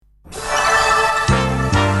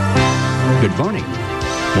Good morning.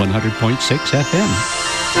 100.6 FM.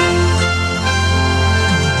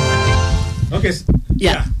 Oke.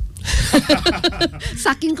 Ya.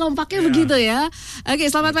 Saking kompaknya begitu ya.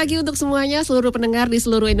 Oke, selamat pagi untuk semuanya, seluruh pendengar di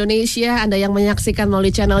seluruh Indonesia. Anda yang menyaksikan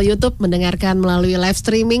melalui channel YouTube, mendengarkan melalui live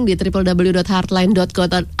streaming di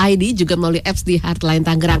www.heartline.co.id, juga melalui apps di Heartline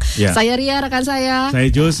Tangerang. Saya Ria, rekan saya.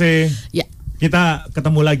 Saya Jose. Ya. Kita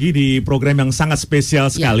ketemu lagi di program yang sangat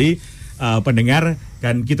spesial sekali, pendengar,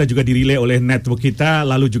 dan kita juga dirilai oleh network kita,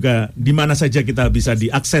 lalu juga di mana saja kita bisa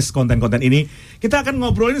diakses konten-konten ini. Kita akan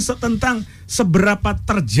ngobrolin tentang seberapa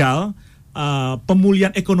terjal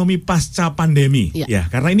pemulihan ekonomi pasca pandemi, ya,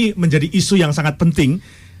 karena ini menjadi isu yang sangat penting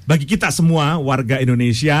bagi kita semua warga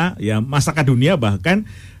Indonesia, ya, masyarakat dunia bahkan,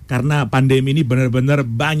 karena pandemi ini benar-benar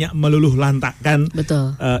banyak meluluh lantakkan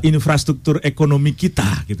infrastruktur ekonomi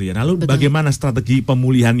kita, gitu ya. Lalu bagaimana strategi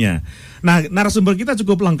pemulihannya? Nah, narasumber kita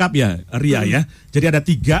cukup lengkap ya, Ria ya. Jadi ada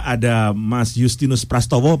 3, ada Mas Justinus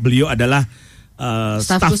Prastowo, beliau adalah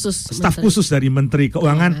staf khusus dari Menteri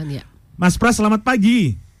Keuangan. Mas Pras, selamat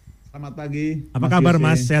pagi. Selamat pagi. Apa kabar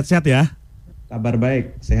Mas? Sehat-sehat ya? Kabar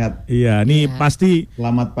baik, sehat. Iya, ini pasti.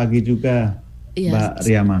 Selamat pagi juga, Mbak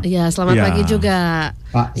Riama. Iya, selamat pagi juga.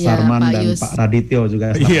 Pak Sarman Pak dan Yus. Pak Radityo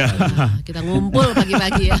juga. Iya. Kita ngumpul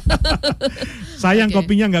pagi-pagi ya. Sayang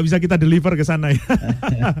kopinya nggak bisa kita deliver ke sana ya.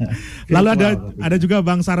 Lalu ada juga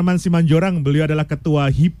Bang Sarman Simanjorang, beliau adalah Ketua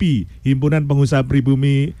HIPI, Himpunan Pengusaha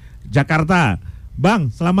Pribumi Jakarta.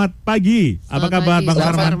 Bang, selamat pagi. Apa kabar Bang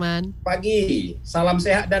Sarman? Pagi, salam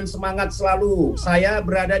sehat dan semangat selalu. Saya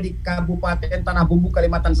berada di Kabupaten Tanah Bumbu,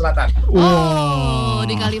 Kalimantan Selatan. Oh,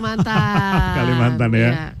 di Kalimantan. Kalimantan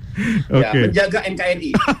ya. Oke. Menjaga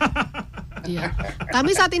NKRI. Iya.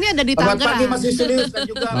 Kami saat ini ada di Tangerang. Selamat pagi Mas Justinus dan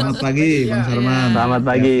juga Selamat pagi Bang Sarman. Selamat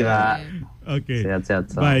pagi Pak. Oke. Sehat-sehat.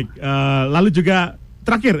 Baik. Lalu juga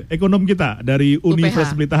terakhir ekonom kita dari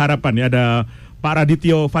Universitas Pelita Harapan ya, ada Pak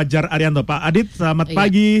Radityo Fajar Arianto. Pak Adit, selamat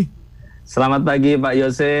pagi. Selamat pagi Pak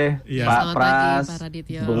Yose, Pak Pras,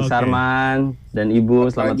 Bung Sarman, dan Ibu.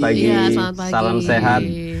 Selamat pagi. Salam sehat.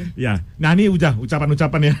 Ya, nah ini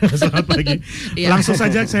ucapan-ucapan ya. Selamat pagi. Langsung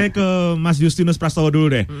saja saya ke Mas Justinus Prastowo dulu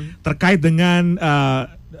deh. Terkait dengan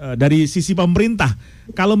dari sisi pemerintah,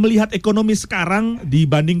 kalau melihat ekonomi sekarang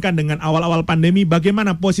dibandingkan dengan awal-awal pandemi,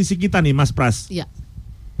 bagaimana posisi kita nih Mas Pras? Iya.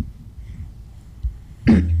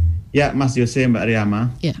 Ya, Mas Yose, Mbak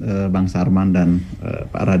Riama, Bang Sarman dan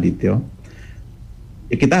Pak Radityo.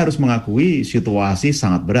 Ya, kita harus mengakui situasi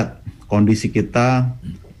sangat berat. Kondisi kita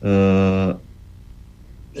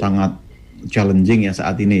sangat challenging ya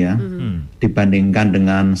saat ini ya, dibandingkan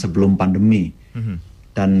dengan sebelum pandemi.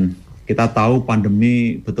 Dan kita tahu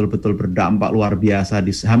pandemi betul-betul berdampak luar biasa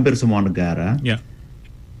di hampir semua negara.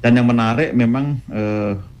 Dan yang menarik memang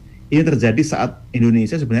ini terjadi saat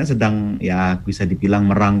Indonesia sebenarnya sedang ya bisa dibilang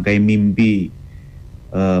merangkai mimpi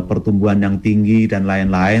pertumbuhan yang tinggi dan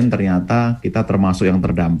lain-lain, ternyata kita termasuk yang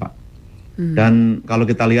terdampak. Dan kalau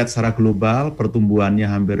kita lihat secara global pertumbuhannya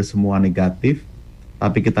hampir semua negatif,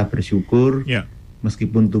 tapi kita bersyukur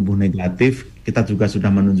meskipun tumbuh negatif, kita juga sudah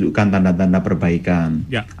menunjukkan tanda-tanda perbaikan.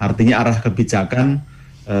 Artinya arah kebijakan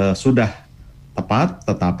sudah tepat,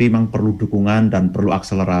 tetapi memang perlu dukungan dan perlu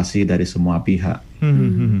akselerasi dari semua pihak.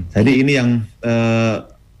 Jadi ini yang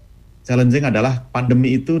challenging adalah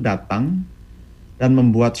pandemi itu datang dan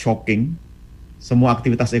membuat shocking semua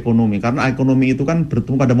aktivitas ekonomi, karena ekonomi itu kan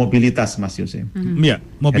bertumbuh pada mobilitas, Mas Yose.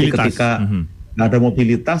 Mobilitas. Jadi ketika nggak ada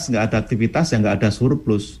mobilitas, nggak ada aktivitas, ya nggak ada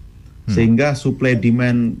surplus, sehingga supply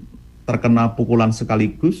demand terkena pukulan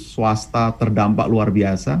sekaligus, swasta terdampak luar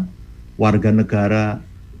biasa, warga negara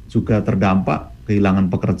juga terdampak,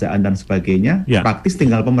 kehilangan pekerjaan dan sebagainya, praktis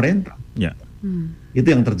tinggal pemerintah.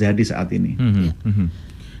 Itu yang terjadi saat ini.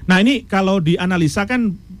 Nah ini kalau dianalisa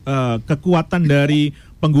kan kekuatan dari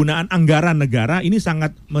penggunaan anggaran negara ini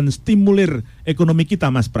sangat menstimulir ekonomi kita,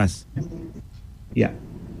 Mas Pras. Ya,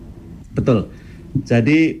 betul.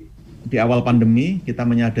 Jadi di awal pandemi kita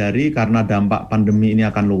menyadari karena dampak pandemi ini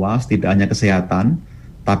akan luas, tidak hanya kesehatan,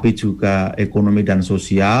 tapi juga ekonomi dan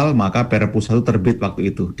sosial, maka Perpres 1 terbit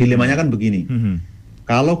waktu itu. Dilemanya kan begini,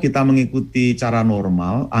 kalau kita mengikuti cara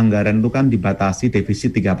normal, anggaran itu kan dibatasi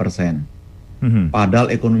defisit 3%.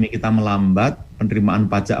 Padahal ekonomi kita melambat, penerimaan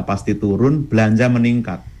pajak pasti turun, belanja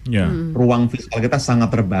meningkat. Ruang fiskal kita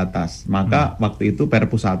sangat terbatas. Maka waktu itu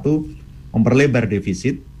Perpres 1 memperlebar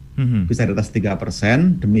defisit, bisa di atas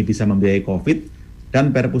 3% demi bisa membiayai COVID,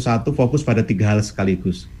 dan Perpres 1 fokus pada 3 hal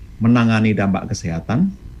sekaligus. Menangani dampak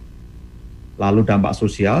kesehatan, lalu dampak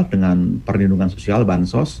sosial dengan perlindungan sosial,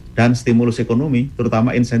 bansos, dan stimulus ekonomi,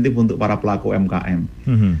 terutama insentif untuk para pelaku UMKM.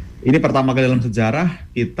 Ini pertama kali dalam sejarah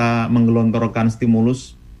kita menggelontorkan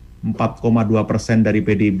stimulus 4,2% dari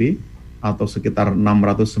PDB atau sekitar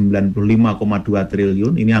 695,2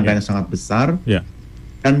 triliun. Ini angka yang sangat besar.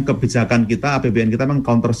 Dan kebijakan kita, APBN kita memang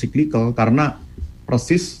counter cyclical karena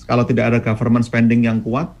persis kalau tidak ada government spending yang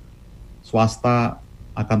kuat, swasta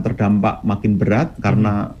akan terdampak makin berat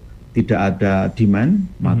karena tidak ada demand,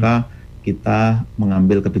 maka kita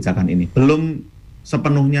mengambil kebijakan ini. Belum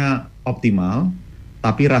sepenuhnya optimal,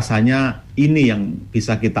 tapi rasanya ini yang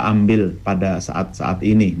bisa kita ambil pada saat-saat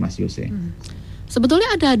ini, Mas Yose.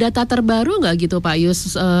 Sebetulnya ada data terbaru nggak gitu Pak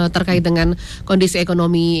Yus terkait dengan kondisi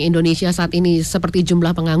ekonomi Indonesia saat ini, seperti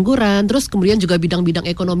jumlah pengangguran, terus kemudian juga bidang-bidang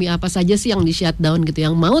ekonomi apa saja sih yang di shutdown gitu,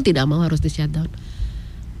 yang mau tidak mau harus di shutdown?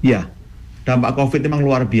 Ya, dampak COVID memang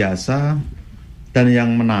luar biasa, dan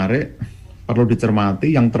yang menarik perlu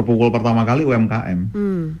dicermati, yang terpukul pertama kali UMKM.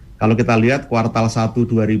 Kalau kita lihat kuartal 1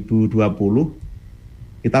 2020,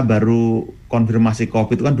 kita baru konfirmasi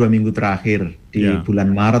COVID itu kan 2 minggu terakhir di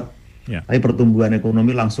bulan Maret. Tapi pertumbuhan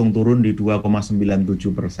ekonomi langsung turun di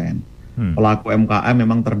 2,97%. Pelaku UMKM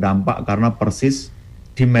memang terdampak karena persis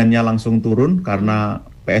demand-nya langsung turun karena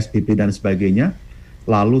PSBB dan sebagainya.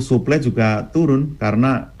 Lalu supply juga turun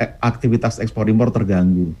karena aktivitas ekspor impor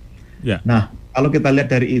terganggu. Nah, kalau kita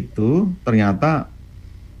lihat dari itu, ternyata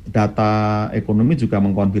data ekonomi juga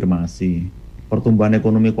mengkonfirmasi pertumbuhan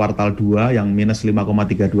ekonomi kuartal 2 yang minus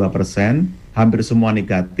 5,32%, hampir semua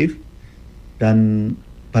negatif, dan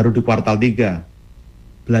baru di kuartal 3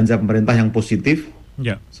 belanja pemerintah yang positif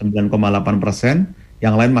 9,8%,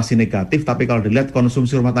 yang lain masih negatif. Tapi kalau dilihat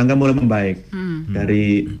konsumsi rumah tangga mulai membaik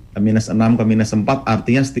dari minus 6 ke minus 4,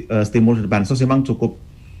 artinya stimulus dari bansos memang cukup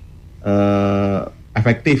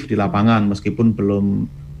efektif di lapangan meskipun belum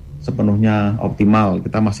sepenuhnya optimal.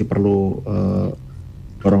 Kita masih perlu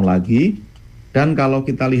dorong lagi. Dan kalau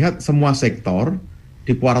kita lihat semua sektor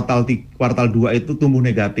di kuartal 2 itu tumbuh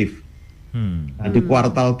negatif. Nah, di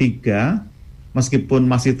kuartal 3 meskipun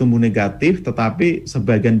masih tumbuh negatif, tetapi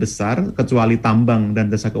sebagian besar kecuali tambang dan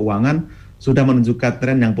jasa keuangan sudah menunjukkan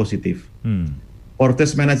tren yang positif.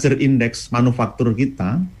 Purchase Manager Index manufaktur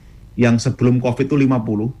kita yang sebelum COVID itu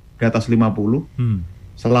 50, di atas 50,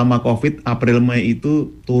 selama COVID April Mei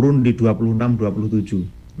itu turun di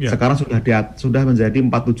 26-27. Sekarang sudah menjadi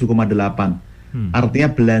 47,8. Artinya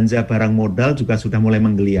belanja barang modal juga sudah mulai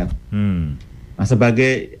menggeliat. Nah,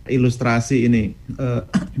 sebagai ilustrasi ini,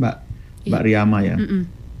 Mbak Riyama ya,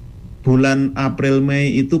 bulan April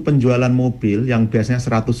Mei itu penjualan mobil yang biasanya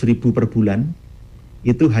 100.000 per bulan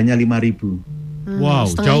itu hanya 5.000. Wow,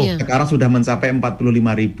 jauh. Sekarang sudah mencapai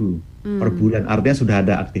 45.000 per bulan. Artinya sudah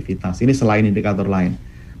ada aktivitas. Ini selain indikator lain.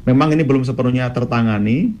 Memang ini belum sepenuhnya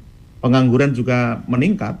tertangani. Pengangguran juga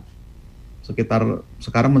meningkat.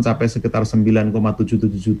 Sekarang mencapai sekitar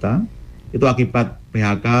 9,77 juta. Itu akibat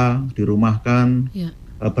PHK, dirumahkan,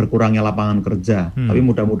 berkurangnya lapangan kerja. Tapi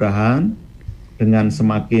mudah-mudahan dengan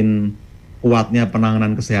semakin kuatnya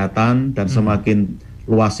penanganan kesehatan dan semakin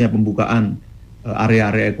luasnya pembukaan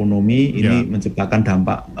area-area ekonomi ini menciptakan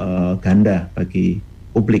dampak ganda bagi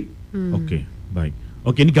publik. Oke, baik.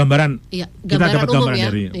 Oke, ini gambaran. Kita dapat gambaran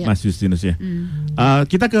dari Mas Justinus ya.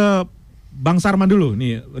 Kita ke Bang Sarman dulu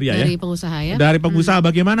nih, Ria, dari pengusaha ya. Dari pengusaha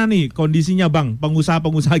bagaimana nih kondisinya Bang,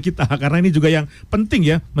 pengusaha-pengusaha kita, karena ini juga yang penting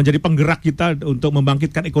ya, menjadi penggerak kita untuk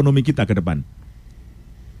membangkitkan ekonomi kita ke depan.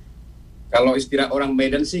 Kalau istilah orang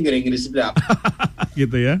Medan sih ngeri-ngeri sedap.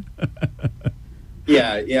 Gitu ya.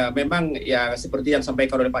 Ya memang ya seperti yang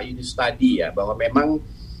sampaikan oleh Pak Yunus tadi ya, bahwa memang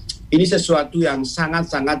ini sesuatu yang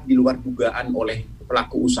sangat-sangat di luar dugaan oleh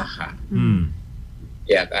pelaku usaha.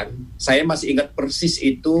 Ya kan, saya masih ingat persis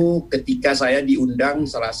itu ketika saya diundang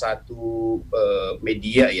salah satu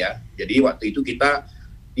media ya. Jadi waktu itu kita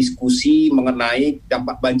diskusi mengenai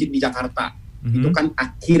dampak banjir di Jakarta. Itu kan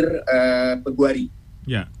akhir Februari.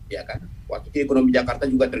 Ya kan, waktu itu ekonomi Jakarta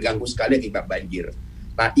juga terganggu sekali akibat banjir.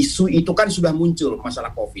 Nah, isu itu kan sudah muncul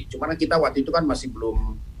masalah COVID. Cuman kita waktu itu kan masih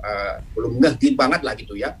belum ngeh banget lah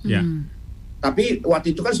gitu ya. Tapi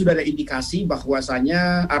waktu itu kan sudah ada indikasi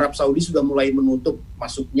bahwasanya Arab Saudi sudah mulai menutup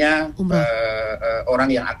masuknya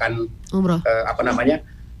orang yang akan umroh.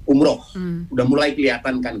 Udah mulai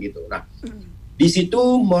kelihatan kan gitu. Nah, di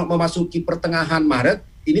situ memasuki pertengahan Maret,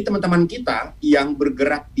 ini teman-teman kita yang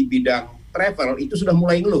bergerak di bidang travel itu sudah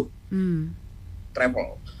mulai ngeluh.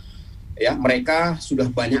 Travel. Ya, mereka sudah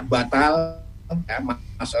banyak batal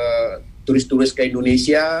turis-turis ke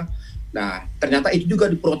Indonesia. Nah, ternyata itu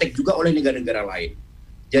juga diprotek juga oleh negara-negara lain.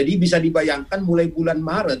 Jadi bisa dibayangkan mulai bulan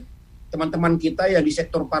Maret, teman-teman kita yang di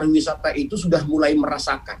sektor pariwisata itu sudah mulai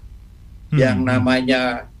merasakan. Yang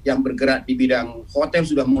namanya yang bergerak di bidang hotel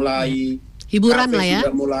sudah mulai, hiburan lah ya.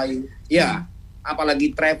 Sudah mulai, ya,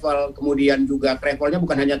 apalagi travel, kemudian juga travelnya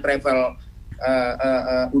bukan hanya travel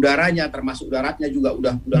udaranya, termasuk daratnya juga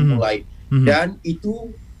udah mulai. Dan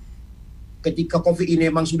itu ketika COVID ini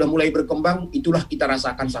memang sudah mulai berkembang, itulah kita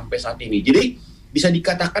rasakan sampai saat ini. Jadi bisa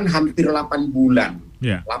dikatakan hampir 8 bulan.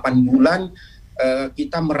 8 bulan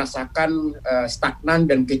kita merasakan stagnan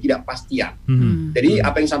dan ketidakpastian. Jadi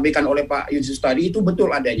apa yang disampaikan oleh Pak Yusuf tadi itu betul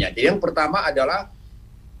adanya. Jadi yang pertama adalah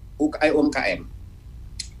UMKM.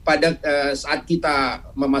 Pada saat kita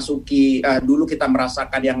memasuki dulu kita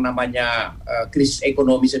merasakan yang namanya krisis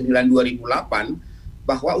ekonomi 2008,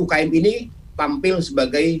 bahwa UKM ini tampil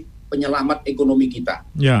sebagai penyelamat ekonomi kita.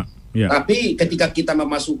 Tapi ketika kita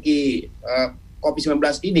memasuki COVID-19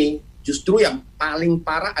 ini, justru yang paling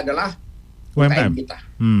parah adalah UKM kita.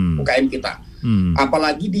 UKM kita.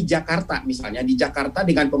 Apalagi di Jakarta misalnya, di Jakarta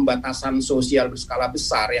dengan pembatasan sosial berskala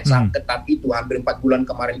besar yang sangat ketat itu, hampir 4 bulan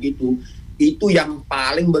kemarin itu yang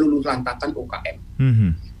paling meluluh lantakan UKM.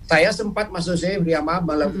 Saya sempat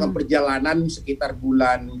melakukan perjalanan sekitar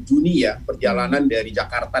bulan Juni ya, perjalanan dari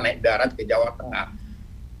Jakarta naik darat ke Jawa Tengah.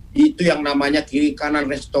 Itu yang namanya kiri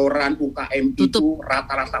kanan restoran UKM itu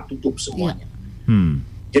rata-rata tutup semuanya.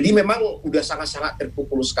 Jadi memang udah sangat-sangat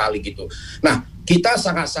terpukul sekali gitu. Nah, kita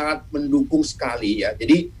sangat-sangat mendukung sekali ya.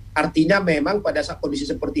 Jadi artinya memang pada saat kondisi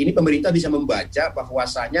seperti ini pemerintah bisa membaca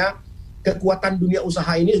bahwasanya kekuatan dunia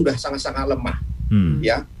usaha ini sudah sangat-sangat lemah.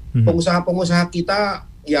 Ya, pengusaha-pengusaha kita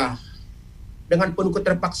ya dengan penuh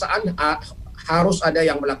keterpaksaan harus ada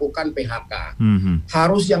yang melakukan PHK,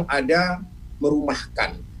 harus yang ada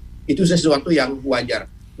merumahkan. Itu sesuatu yang wajar.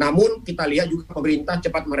 Namun kita lihat juga pemerintah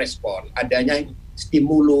cepat merespon, adanya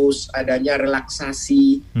stimulus, adanya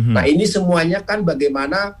relaksasi. Nah ini semuanya kan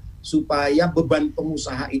bagaimana supaya beban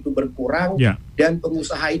pengusaha itu berkurang dan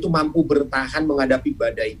pengusaha itu mampu bertahan menghadapi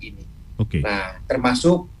badai ini. Nah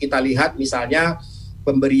termasuk kita lihat misalnya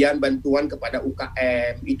pemberian bantuan kepada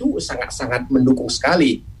UKM itu sangat-sangat mendukung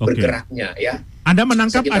sekali bergeraknya ya. Anda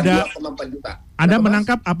menangkap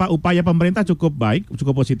menangkap apa upaya pemerintah cukup baik,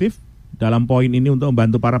 cukup positif dalam poin ini untuk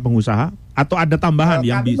membantu para pengusaha atau ada tambahan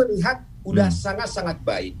yang kami melihat sudah sangat-sangat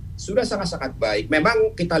baik. Sudah sangat-sangat baik.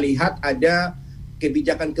 Memang kita lihat ada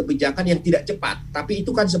kebijakan-kebijakan yang tidak cepat, tapi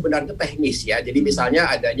itu kan sebenarnya teknis ya. Jadi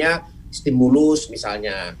misalnya adanya stimulus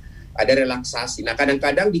misalnya, ada relaksasi. Nah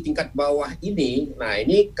kadang-kadang di tingkat bawah ini, nah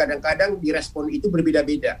ini kadang-kadang direspon itu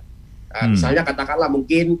berbeda-beda. Misalnya katakanlah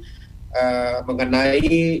mungkin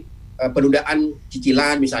mengenai penundaan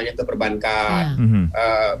cicilan misalnya ke perbankan,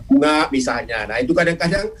 bunga misalnya. Nah itu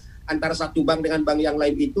kadang-kadang antara satu bank dengan bank yang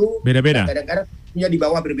lain itu beda-beda. Kadang-kadang punya di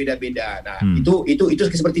bawah berbeda-beda. Nah itu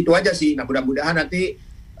seperti itu aja sih. Nah mudah-mudahan nanti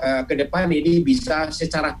ke depan ini bisa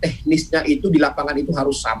secara teknisnya itu di lapangan itu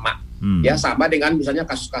harus sama. Ya sama dengan misalnya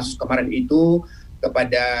kasus-kasus kemarin itu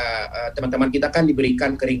kepada teman-teman kita kan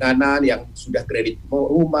diberikan keringanan yang sudah kredit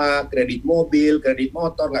rumah, kredit mobil, kredit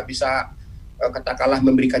motor, nggak bisa katakanlah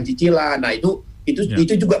memberikan cicilan. Nah itu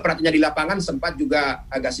juga perhatiannya di lapangan sempat juga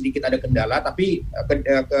agak sedikit ada kendala, tapi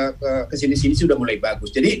ke sini-sini sudah mulai bagus.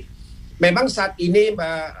 Jadi memang saat ini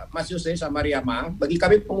Mas Yose sama Riyama, bagi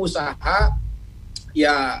kami pengusaha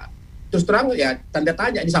ya terus terang ya tanda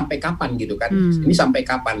tanya ini sampai kapan gitu kan? Ini sampai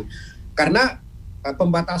kapan? Karena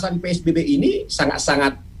pembatasan PSBB ini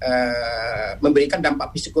sangat-sangat memberikan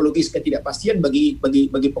dampak psikologis ketidakpastian bagi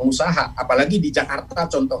pengusaha, apalagi di Jakarta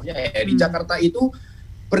contohnya ya. Di Jakarta itu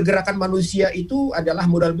pergerakan manusia itu adalah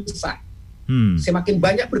modal besar. Semakin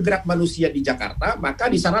banyak bergerak manusia di Jakarta,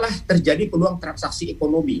 maka di sanalah terjadi peluang transaksi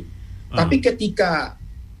ekonomi. Tapi ketika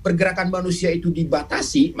pergerakan manusia itu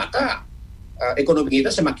dibatasi, maka ekonomi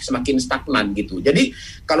kita semakin stagnan gitu. Jadi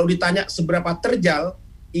kalau ditanya seberapa terjal,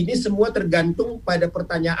 ini semua tergantung pada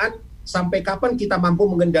pertanyaan sampai kapan kita mampu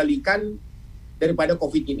mengendalikan daripada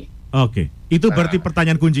COVID ini. Itu berarti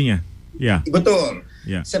pertanyaan kuncinya. Ya. Betul.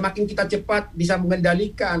 Ya. Semakin kita cepat bisa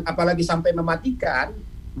mengendalikan, apalagi sampai mematikan,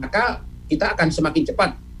 maka kita akan semakin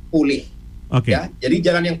cepat pulih. Ya,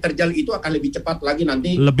 jadi jalan yang terjal itu akan lebih cepat lagi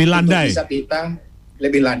nanti. Lebih landai. Bisa kita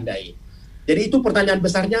lebih landai. Jadi itu pertanyaan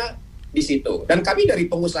besarnya di situ. Dan kami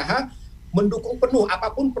dari pengusaha mendukung penuh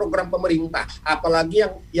apapun program pemerintah, apalagi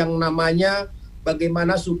yang namanya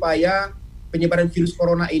bagaimana supaya penyebaran virus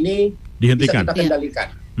corona ini dihentikan, bisa kita kendalikan,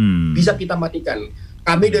 bisa kita matikan.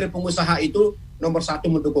 Kami dari pengusaha itu nomor 1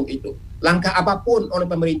 mendukung itu. Langkah apapun oleh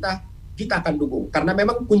pemerintah kita akan dukung, karena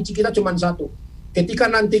memang kunci kita cuma satu. Ketika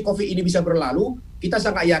nanti COVID ini bisa berlalu, kita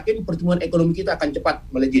sangat yakin pertumbuhan ekonomi kita akan cepat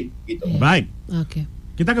melejit. Gitu. Baik.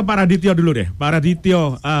 Kita ke Pak Radityo dulu deh. Pak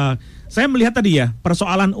Radityo, saya melihat tadi ya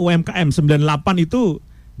persoalan UMKM 98 itu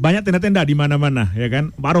banyak tenda-tenda di mana-mana, ya kan?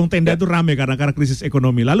 Warung tenda itu rame karena krisis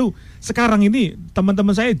ekonomi. Lalu sekarang ini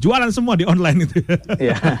teman-teman saya jualan semua di online itu.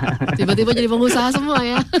 Tiba-tiba jadi pengusaha semua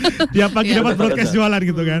ya. Tiap pagi dapat broadcast jualan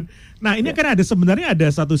gitu kan. Nah, ini kan sebenarnya ada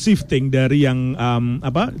satu shifting dari yang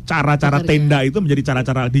cara-cara tenda itu menjadi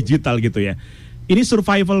cara-cara digital gitu ya. Ini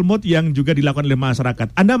survival mode yang juga dilakukan oleh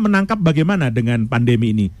masyarakat. Anda menangkap bagaimana dengan pandemi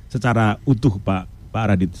ini secara utuh, Pak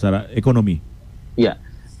Radit, secara ekonomi? Iya.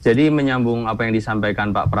 Jadi menyambung apa yang disampaikan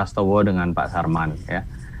Pak Prastowo dengan Pak Sarman ya.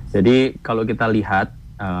 Jadi kalau kita lihat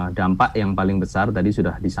dampak yang paling besar tadi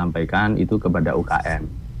sudah disampaikan itu kepada UKM.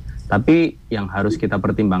 Tapi yang harus kita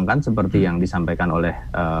pertimbangkan seperti yang disampaikan oleh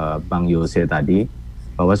Bang Yose tadi,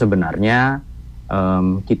 bahwa sebenarnya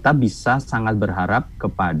kita bisa sangat berharap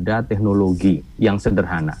kepada teknologi yang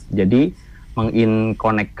sederhana. Jadi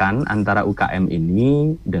menginkonekkan antara UKM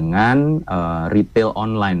ini dengan retail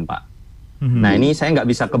online, Pak. Nah ini saya nggak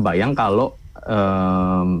bisa kebayang kalau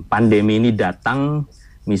pandemi ini datang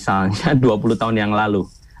misalnya 20 tahun yang lalu,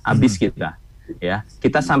 habis kita. Ya,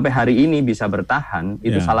 kita sampai hari ini bisa bertahan,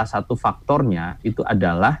 itu salah satu faktornya itu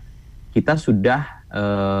adalah kita sudah,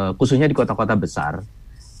 khususnya di kota-kota besar,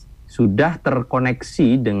 sudah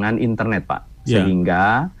terkoneksi dengan internet, Pak.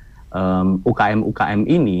 Sehingga UKM-UKM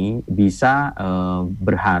ini bisa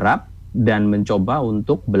berharap dan mencoba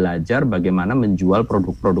untuk belajar bagaimana menjual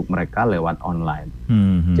produk-produk mereka lewat online.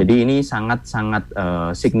 Jadi ini sangat-sangat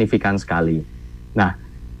signifikan sekali. Nah,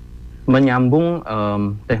 menyambung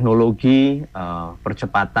teknologi,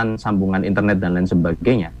 percepatan sambungan internet dan lain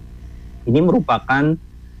sebagainya, ini merupakan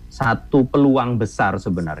satu peluang besar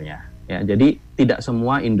sebenarnya. Ya, jadi tidak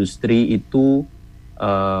semua industri itu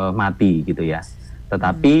mati gitu ya.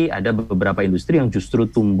 Tetapi ada beberapa industri yang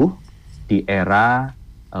justru tumbuh di era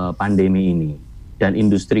pandemi ini, dan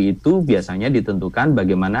industri itu biasanya ditentukan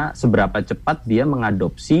bagaimana seberapa cepat dia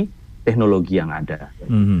mengadopsi teknologi yang ada.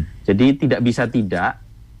 Jadi tidak bisa tidak,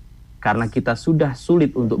 karena kita sudah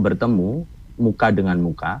sulit untuk bertemu muka dengan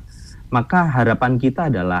muka, maka harapan kita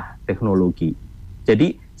adalah teknologi.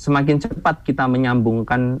 Jadi semakin cepat kita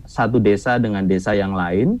menyambungkan satu desa dengan desa yang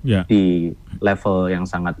lain di level yang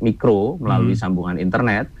sangat mikro melalui sambungan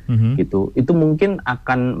internet, gitu, itu mungkin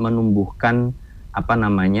akan menumbuhkan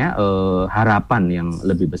harapan yang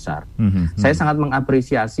lebih besar. Saya sangat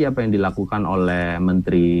mengapresiasi apa yang dilakukan oleh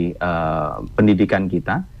Menteri Pendidikan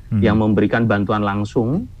kita yang memberikan bantuan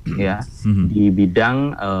langsung ya di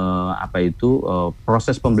bidang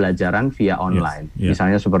proses pembelajaran via online.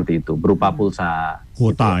 Misalnya seperti itu, berupa pulsa,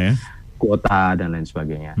 kuota dan lain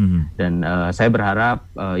sebagainya. Dan saya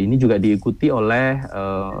berharap ini juga diikuti oleh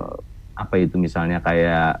misalnya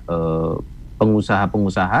kayak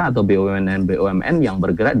pengusaha-pengusaha atau BUMN yang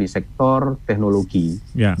bergerak di sektor teknologi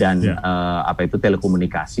dan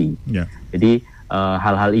telekomunikasi. Jadi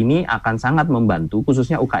hal-hal ini akan sangat membantu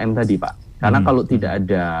khususnya UKM tadi, Pak. Karena kalau tidak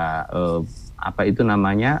ada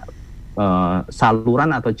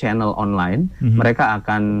saluran atau channel online, mereka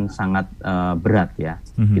akan sangat berat ya,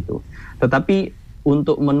 gitu. Tetapi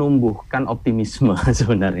untuk menumbuhkan optimisme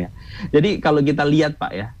sebenarnya. Jadi kalau kita lihat,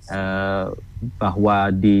 Pak ya,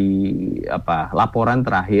 bahwa di laporan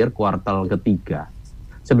terakhir kuartal ketiga,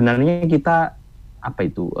 sebenarnya kita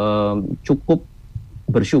cukup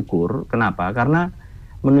bersyukur. Kenapa? Karena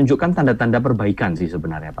menunjukkan tanda-tanda perbaikan sih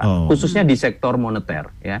sebenarnya, Pak. Khususnya di sektor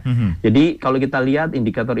moneter ya. Jadi kalau kita lihat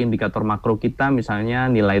indikator-indikator makro kita, misalnya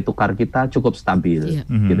nilai tukar kita cukup stabil,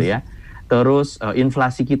 gitu ya. Terus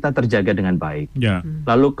inflasi kita terjaga dengan baik.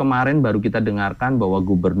 Lalu kemarin baru kita dengarkan bahwa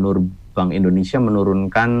Gubernur Bank Indonesia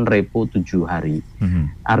menurunkan repo 7 hari.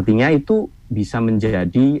 Artinya itu bisa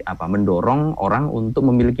menjadi mendorong orang untuk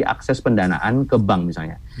memiliki akses pendanaan ke bank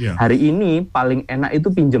misalnya. Hari ini paling enak itu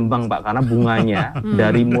pinjem bank, Pak, karena bunganya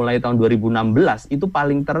dari mulai tahun 2016 itu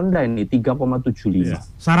paling terendah ini 3,75.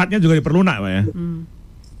 Syaratnya juga diperlunak, Pak ya.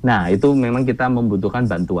 Nah, itu memang kita membutuhkan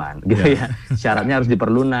bantuan, gitu ya. Syaratnya harus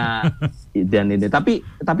diperlunak dan ini. Tapi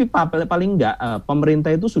paling enggak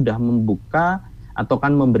pemerintah itu sudah membuka atau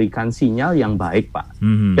kan memberikan sinyal yang baik, Pak.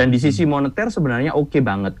 Dan di sisi moneter sebenarnya oke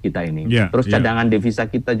banget kita ini. Terus cadangan devisa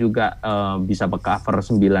kita juga bisa cover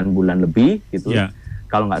 9 bulan lebih, gitu.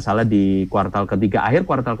 Kalau nggak salah di akhir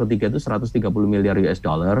kuartal ketiga itu 130 miliar US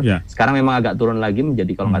dollar. Sekarang memang agak turun lagi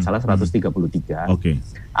menjadi kalau nggak salah 133.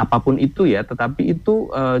 Apapun itu ya, tetapi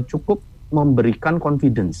itu cukup memberikan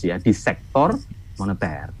confidence ya di sektor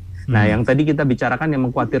moneter. Nah, yang tadi kita bicarakan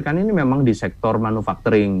yang mengkhawatirkan ini memang di sektor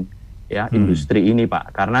manufacturing ya, industri ini,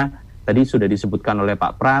 Pak. Karena tadi sudah disebutkan oleh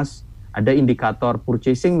Pak Pras, ada indikator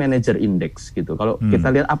Purchasing Manager Index gitu. Kalau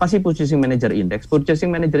kita lihat apa sih Purchasing Manager Index?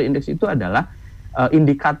 Purchasing Manager Index itu adalah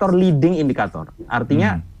indikator leading indikator.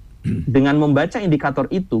 Artinya dengan membaca indikator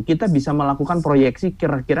itu, kita bisa melakukan proyeksi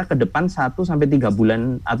kira-kira ke depan 1-3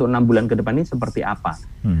 bulan atau 6 bulan ke depan ini seperti apa.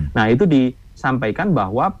 Nah, itu disampaikan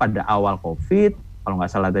bahwa pada awal COVID, kalau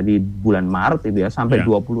nggak salah tadi bulan Maret itu ya, sampai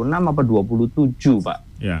 26 apa 27, Pak.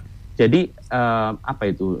 Jadi,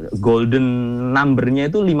 golden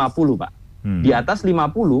number-nya itu 50, Pak. Di atas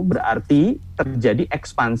 50 berarti terjadi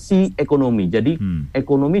ekspansi ekonomi. Jadi,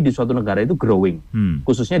 ekonomi di suatu negara itu growing,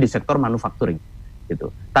 khususnya di sektor manufacturing. Gitu.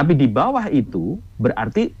 Tapi di bawah itu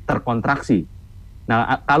berarti terkontraksi.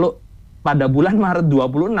 Nah, kalau pada bulan Maret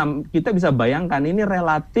 26 kita bisa bayangkan ini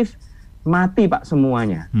relatif mati, Pak,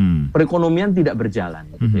 semuanya. Perekonomian tidak berjalan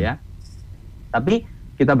gitu ya. Tapi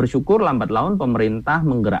kita bersyukur lambat laun pemerintah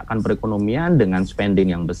menggerakkan perekonomian dengan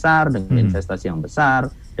spending yang besar, dengan investasi yang besar,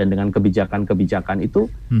 dan dengan kebijakan-kebijakan itu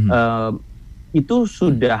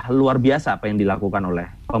sudah luar biasa apa yang dilakukan oleh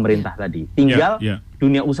pemerintah tadi. Tinggal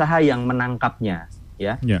dunia usaha yang menangkapnya.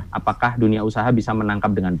 Apakah dunia usaha bisa menangkap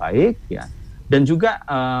dengan baik, ya? Dan juga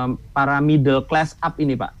para middle class up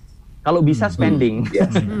ini, Pak, kalau bisa spending,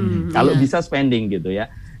 kalau bisa spending gitu ya,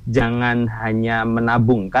 jangan hanya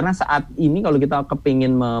menabung, karena saat ini kalau kita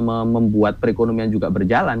kepingin membuat perekonomian juga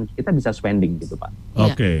berjalan, kita bisa spending gitu, Pak.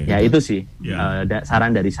 Oke. Ya itu sih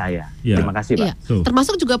saran dari saya. Terima kasih, Pak.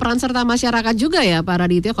 Termasuk juga peran serta masyarakat juga ya, Pak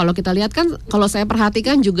Radityo. Kalau kita lihat kan, kalau saya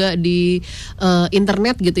perhatikan juga di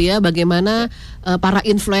internet gitu ya, bagaimana para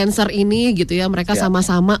influencer ini gitu ya, mereka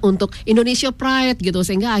sama-sama untuk Indonesia Pride gitu,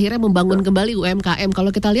 sehingga akhirnya membangun kembali UMKM. Kalau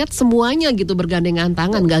kita lihat semuanya gitu bergandengan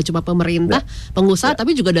tangan, nggak cuma pemerintah, pengusaha,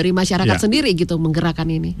 tapi juga dari masyarakat sendiri gitu menggerakkan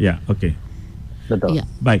ini. Betul.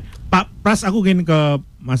 Baik, Pak Pras, aku ingin ke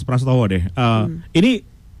Mas Prastowo deh. Ini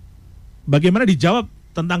bagaimana dijawab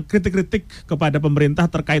tentang kritik-kritik kepada pemerintah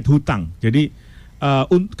terkait hutang. Jadi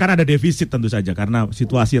karena ada defisit tentu saja, karena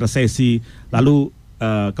situasi resesi. Lalu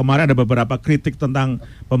kemarin ada beberapa kritik tentang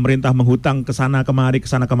pemerintah menghutang ke sana kemari.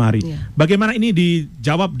 Bagaimana ini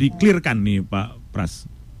dijawab, di-clearkan nih, Pak Pras?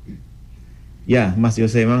 Ya, Mas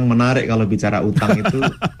Yose, memang menarik kalau bicara utang itu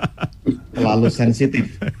terlalu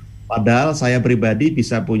sensitif. Padahal saya pribadi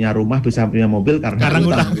bisa punya rumah, bisa punya mobil karena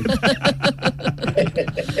utang.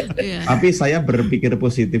 Tapi saya berpikir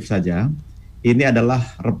positif saja. Ini adalah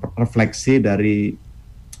refleksi dari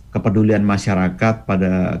kepedulian masyarakat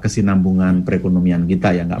pada kesinambungan perekonomian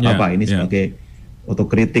kita, ya nggak apa-apa. Ini sebagai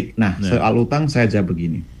otokritik. Nah, soal utang saya jawab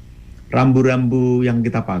begini. Rambu-rambu yang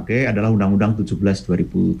kita pakai adalah Undang-Undang 17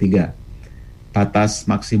 2003. Batas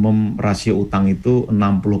maksimum rasio utang itu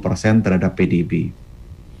 60% terhadap PDB.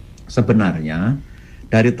 Sebenarnya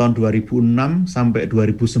dari tahun 2006 sampai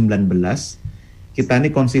 2019 kita ini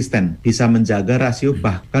konsisten bisa menjaga rasio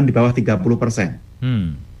bahkan di bawah 30%.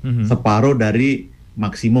 Separuh dari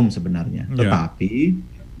maksimum sebenarnya. Tetapi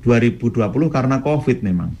 2020 karena COVID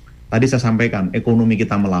memang. Tadi saya sampaikan ekonomi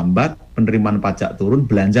kita melambat, penerimaan pajak turun,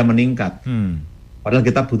 belanja meningkat. Padahal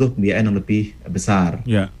kita butuh pembiayaan yang lebih besar,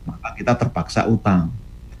 maka kita terpaksa utang.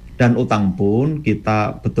 Dan utang pun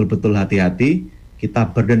kita betul-betul hati-hati,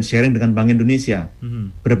 kita burden sharing dengan Bank Indonesia,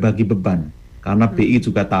 berbagi beban. Karena BI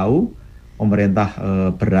juga tahu pemerintah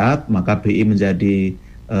berat, maka BI menjadi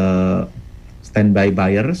standby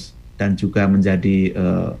buyers dan juga menjadi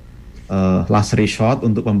last resort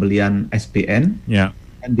untuk pembelian SBN.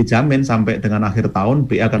 Dan dijamin sampai dengan akhir tahun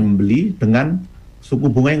BI akan membeli dengan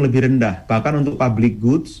suku bunga yang lebih rendah. Bahkan untuk public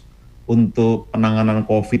goods, untuk penanganan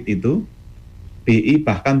COVID itu, BI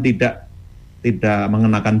bahkan tidak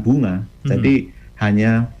mengenakan bunga. Jadi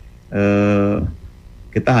hanya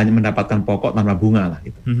kita hanya mendapatkan pokok tanpa bunga lah.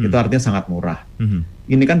 Gitu. Itu artinya sangat murah.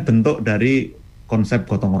 Ini kan bentuk dari konsep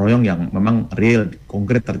gotong royong yang memang real,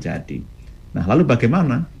 konkret terjadi. Nah, lalu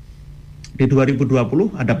bagaimana? Di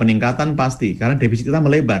 2020 ada peningkatan pasti karena defisit kita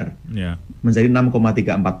melebar menjadi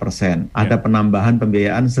 6,34%. Ada penambahan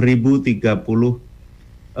pembiayaan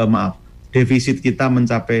defisit kita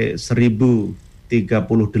mencapai 1.038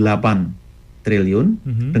 triliun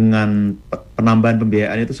dengan penambahan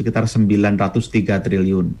pembiayaan itu sekitar 903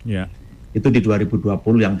 triliun. Itu di 2020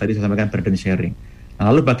 yang tadi saya sampaikan burden sharing.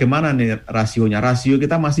 Nah, lalu bagaimana nih rasionya? Rasio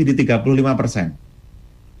kita masih di 35%.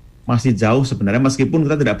 Masih jauh sebenarnya, meskipun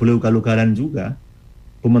kita tidak boleh ugal-ugalan juga.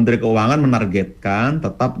 Bu Menteri Keuangan menargetkan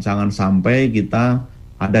tetap jangan sampai kita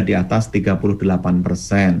ada di atas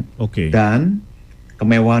 38%. Dan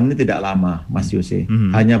kemewahan ini tidak lama, Mas Yose.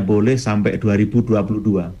 Hanya boleh sampai 2022.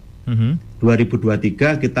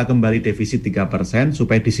 2023 kita kembali defisit 3%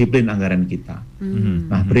 supaya disiplin anggaran kita.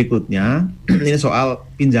 Nah, berikutnya ini soal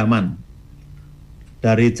pinjaman.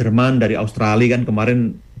 Dari Jerman, dari Australia kan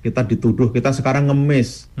kemarin kita dituduh kita sekarang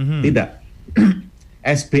ngemis. Tidak.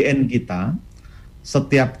 SBN kita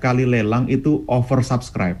setiap kali lelang itu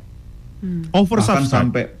oversubscribe. Bahkan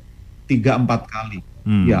sampai 3-4 kali.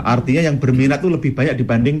 Ya, artinya yang berminat itu lebih banyak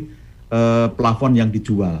dibanding plafon yang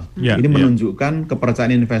dijual. Ini menunjukkan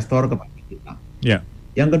kepercayaan investor kepada kita.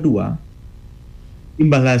 Yang kedua,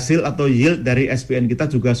 imbal hasil atau yield dari SPN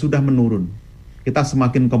kita juga sudah menurun. Kita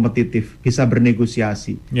semakin kompetitif, bisa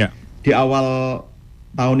bernegosiasi. Di awal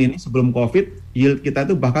tahun ini sebelum COVID, yield kita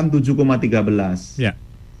itu bahkan 7,13.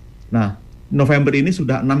 Nah, November ini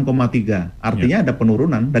sudah 6,3. Artinya ada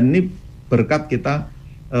penurunan, dan ini berkat kita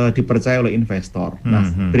dipercaya oleh investor. Nah,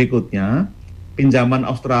 berikutnya pinjaman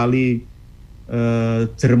Australia,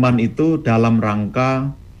 Jerman itu dalam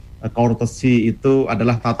rangka courtesy itu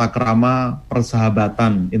adalah tata krama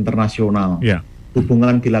persahabatan internasional,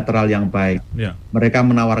 hubungan bilateral yang baik. Mereka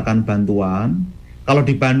menawarkan bantuan. Kalau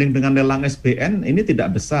dibanding dengan lelang SBN ini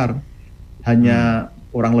tidak besar, hanya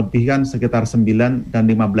kurang lebih kan sekitar 9 dan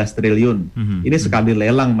 15 triliun. Ini sekali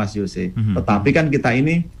lelang, Mas Yose. Tetapi kan kita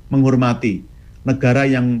ini menghormati negara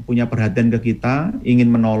yang punya perhatian ke kita, ingin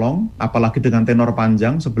menolong, apalagi dengan tenor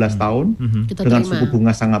panjang 11 tahun, dengan suku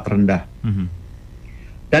bunga sangat rendah.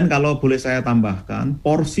 Dan kalau boleh saya tambahkan,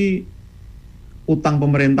 porsi utang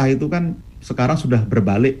pemerintah itu kan sekarang sudah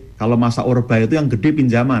berbalik. Kalau masa Orba itu yang gede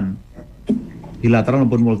pinjaman, bilateral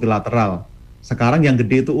maupun multilateral. Sekarang yang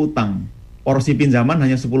gede itu utang. Porsi pinjaman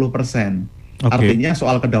hanya 10%. Artinya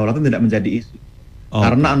soal kedaulatan tidak menjadi isu.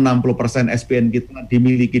 Karena 60% SPN kita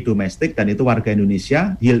dimiliki domestik dan itu warga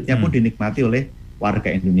Indonesia, yieldnya pun dinikmati oleh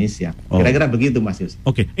warga Indonesia. Kira-kira begitu, Mas Yus.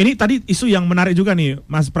 Ini tadi isu yang menarik juga nih,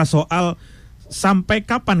 Mas Pras, soal sampai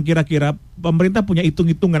kapan kira-kira pemerintah punya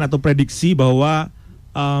hitung-hitungan atau prediksi bahwa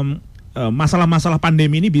masalah-masalah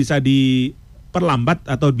pandemi ini bisa diperlambat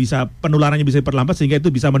atau bisa penularannya bisa diperlambat sehingga itu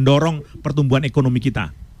bisa mendorong pertumbuhan ekonomi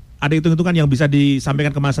kita. Ada hitung-hitungan yang bisa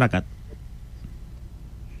disampaikan ke masyarakat?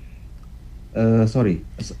 Sorry,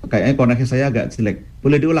 kayaknya koneksi saya agak jelek.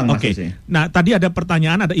 Boleh diulang, Mas? Nah, tadi ada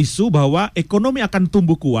pertanyaan, ada isu bahwa ekonomi akan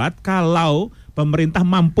tumbuh kuat kalau pemerintah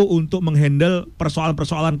mampu untuk menghandle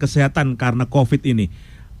persoalan-persoalan kesehatan karena COVID ini.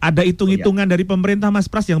 Ada hitung-hitungan dari pemerintah,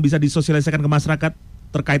 Mas Pras, yang bisa disosialisasikan ke masyarakat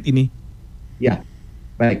terkait ini? Ya,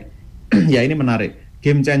 baik. Ya, ini menarik.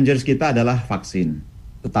 Game changers kita adalah vaksin.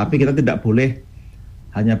 Tetapi kita tidak boleh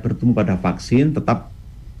hanya bertumbuh pada vaksin, tetap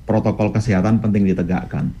protokol kesehatan penting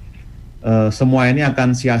ditegakkan. Semua ini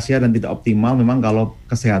akan sia-sia dan tidak optimal memang kalau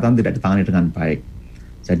kesehatan tidak ditangani dengan baik.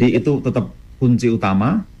 Jadi itu tetap kunci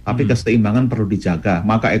utama, tapi keseimbangan perlu dijaga.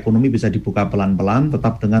 Maka ekonomi bisa dibuka pelan-pelan,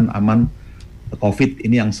 tetap dengan aman COVID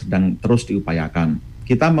ini yang sedang terus diupayakan.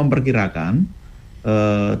 Kita memperkirakan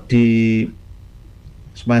di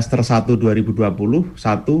semester 1 2021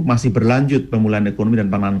 masih berlanjut pemulihan ekonomi dan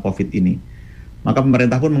penanganan COVID ini. Maka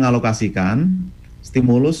pemerintah pun mengalokasikan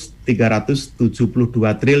stimulus 372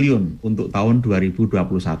 triliun untuk tahun 2021.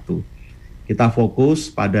 Kita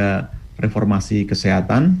fokus pada reformasi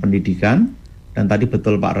kesehatan, pendidikan, dan tadi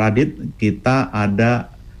betul Pak Radit, kita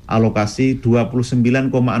ada alokasi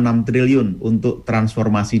 29,6 triliun untuk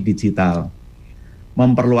transformasi digital.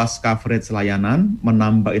 Memperluas coverage layanan,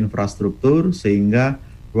 menambah infrastruktur sehingga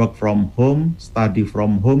work from home, study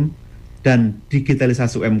from home, dan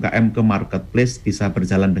digitalisasi UMKM ke marketplace bisa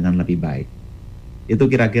berjalan dengan lebih baik. Itu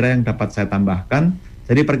kira-kira yang dapat saya tambahkan.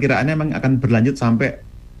 Jadi perkiraannya memang akan berlanjut sampai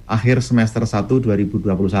akhir semester 1 2021,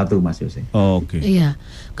 Mas Yose. Iya.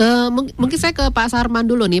 Mungkin saya ke Pak Sarman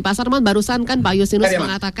dulu nih. Pak Sarman, barusan kan Pak Yusinus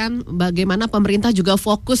mengatakan bagaimana pemerintah juga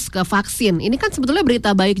fokus ke vaksin. Ini kan sebetulnya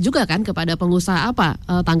berita baik juga kan kepada pengusaha. Apa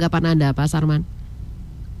tanggapan Anda, Pak Sarman?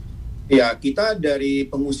 Ya, kita dari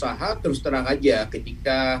pengusaha terus terang aja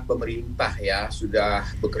ketika pemerintah ya sudah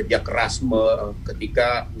bekerja keras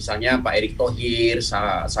ketika misalnya Pak Erick Thohir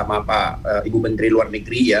sama Pak Ibu Menteri Luar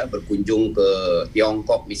Negeri ya berkunjung ke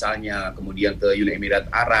Tiongkok misalnya, kemudian ke Uni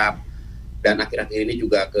Emirat Arab, dan akhir-akhir ini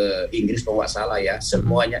juga ke Inggris kalau nggak salah ya.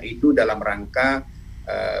 Semuanya itu dalam rangka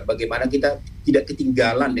bagaimana kita tidak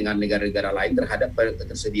ketinggalan dengan negara-negara lain terhadap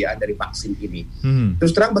ketersediaan dari vaksin ini.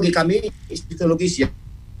 Terus terang bagi kami institusi ya,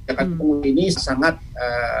 ini sangat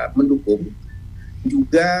mendukung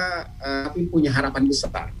juga, tapi punya harapan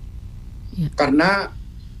besar. Karena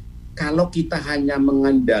kalau kita hanya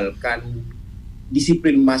mengandalkan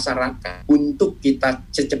disiplin masyarakat untuk kita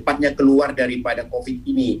secepatnya keluar daripada COVID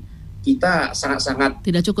ini, kita sangat-sangat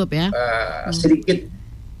tidak cukup ya, sedikit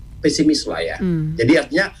pesimis lah ya. Jadi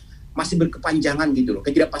artinya masih berkepanjangan gitu loh,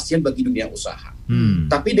 ketidakpastian bagi dunia usaha.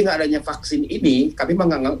 Tapi dengan adanya vaksin ini, kami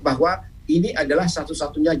menganggap bahwa ini adalah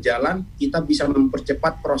satu-satunya jalan kita bisa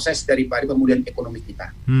mempercepat proses daripada pemulihan ekonomi kita.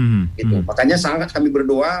 Gitu. Makanya sangat kami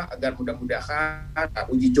berdoa agar mudah-mudahan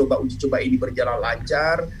uji coba ini berjalan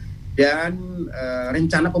lancar, dan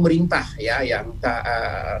rencana pemerintah ya yang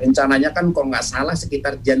rencananya kan kalau nggak salah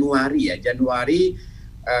sekitar Januari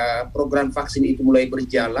program vaksin itu mulai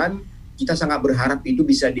berjalan, kita sangat berharap itu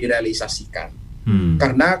bisa direalisasikan.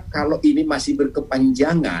 Karena kalau ini masih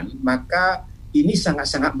berkepanjangan, maka ini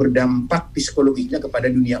sangat-sangat berdampak psikologisnya kepada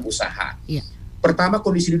dunia usaha. Iya. Pertama,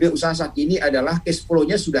 kondisi dunia usaha saat ini adalah cash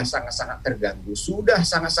flow-nya sudah sangat-sangat terganggu, sudah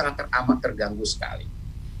sangat-sangat teramat terganggu sekali.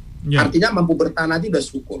 Ya. Artinya mampu bertahan nanti sudah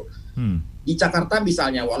syukur. Di Jakarta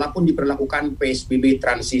misalnya, walaupun diberlakukan PSBB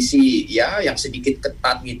transisi ya, yang sedikit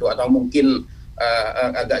ketat gitu, atau mungkin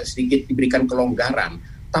agak sedikit diberikan kelonggaran,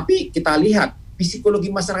 tapi kita lihat psikologi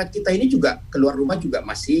masyarakat kita ini juga keluar rumah juga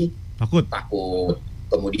masih takut.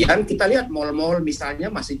 Kemudian kita lihat mal-mal misalnya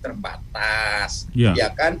masih terbatas, ya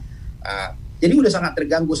kan? Jadi udah sangat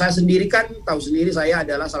terganggu. Saya sendiri kan tahu sendiri, saya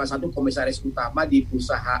adalah salah satu komisaris utama di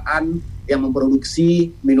perusahaan yang memproduksi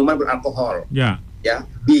minuman beralkohol, ya,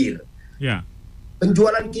 bir. Ya.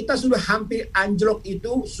 Penjualan kita sudah hampir anjlok,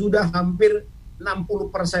 itu sudah hampir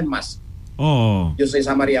 60%, Mas. Oh. Jose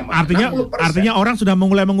Samaria, Mas. Artinya orang sudah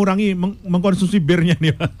mulai mengurangi mengkonsumsi birnya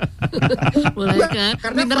nih. Mulai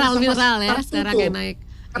ke mineral ya sekarang yang naik.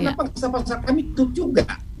 Karena pasar kami tutup juga.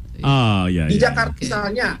 Di Jakarta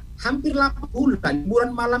misalnya hampir 8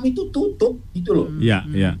 bulan malam itu tutup gitu loh.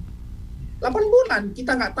 Iya. 8 bulan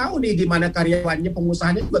kita nggak tahu nih gimana karyawannya,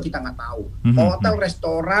 pengusahanya juga kita nggak tahu. Hotel,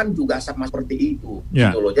 restoran juga sama seperti itu,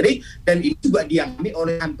 gitu loh. Jadi dan itu juga dialami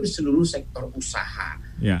oleh hampir seluruh sektor usaha.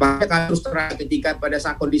 Makanya terus terang ketika pada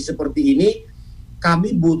saat kondisi seperti ini,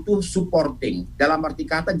 kami butuh supporting. Dalam arti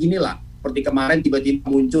kata gini lah, seperti kemarin tiba-tiba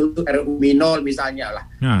muncul RUU Minol misalnya lah.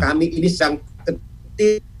 Kami ini sedang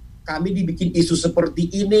ketik, kami dibikin isu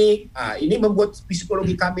seperti ini. Ini membuat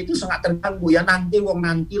psikologi kami itu sangat terganggu. Ya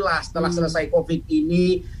nantilah setelah selesai COVID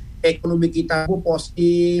ini, ekonomi kita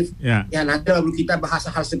positif. Ya nanti lalu kita bahas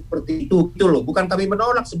hal seperti itu, gitu loh. Bukan kami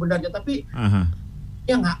menolak sebenarnya, tapi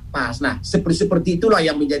ya nggak pas. Nah seperti itulah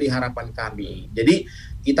yang menjadi harapan kami. Jadi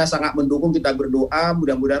kita sangat mendukung, kita berdoa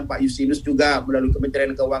mudah-mudahan Pak Yusinus juga melalui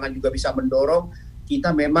Kementerian Keuangan juga bisa mendorong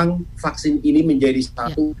kita memang vaksin ini menjadi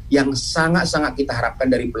satu yang sangat-sangat kita harapkan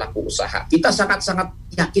dari pelaku usaha. Kita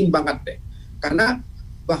sangat-sangat yakin banget deh, karena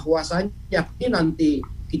bahwasanya ini nanti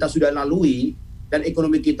kita sudah lalui dan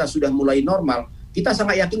ekonomi kita sudah mulai normal, kita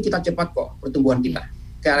sangat yakin kita cepat kok pertumbuhan kita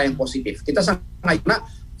ke arah yang positif. Kita sangat, karena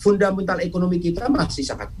fundamental ekonomi kita masih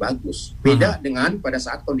sangat bagus. Beda dengan pada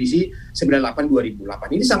saat kondisi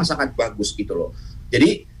 98-2008. Ini sangat-sangat bagus gitu loh.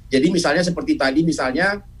 Jadi misalnya seperti tadi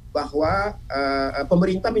misalnya, bahwa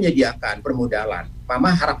pemerintah menyediakan permodalan.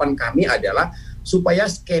 Harapan kami adalah supaya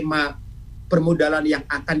skema permodalan yang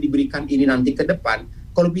akan diberikan ini nanti ke depan,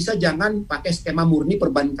 kalau bisa jangan pakai skema murni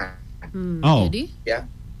perbankan.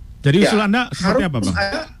 Jadi usul Anda seperti apa, Bang?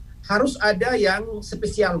 Harus ada yang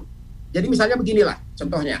spesial. Jadi misalnya beginilah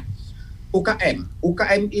contohnya,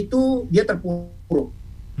 UKM itu dia terpuruk,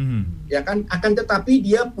 ya kan, akan tetapi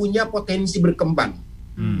dia punya potensi berkembang.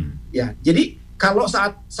 Ya, jadi kalau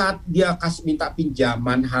saat dia minta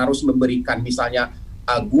pinjaman harus memberikan misalnya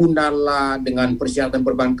agunan lah dengan persyaratan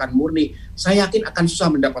perbankan murni, saya yakin akan susah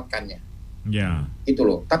mendapatkannya. Itu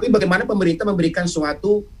loh. Tapi bagaimana pemerintah memberikan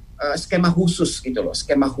suatu skema khusus gitu loh,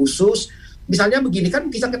 skema khusus. Misalnya begini kan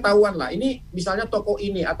bisa ketahuan lah, ini misalnya toko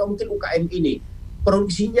ini atau mungkin UKM ini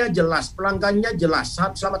produksinya jelas, pelanggannya jelas,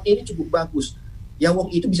 selama ini cukup bagus. Ya wong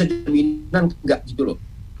itu bisa jaminan enggak gitu loh.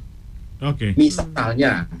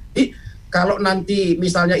 Misalnya. Kalau nanti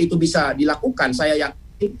misalnya itu bisa dilakukan, saya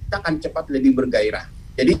yakin kita akan cepat lebih bergairah.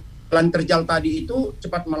 Jadi plan Terjal tadi itu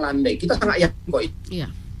cepat melandai. Kita sangat yakin kok itu. Iya.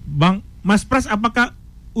 Bang, Mas Pras, apakah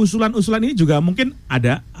usulan-usulan ini juga mungkin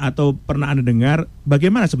ada atau pernah Anda dengar?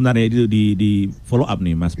 Bagaimana sebenarnya itu di follow up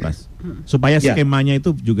nih, Mas Pras? Supaya skemanya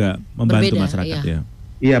itu juga membantu masyarakat ya.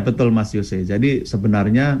 Iya, betul Mas Yose. Jadi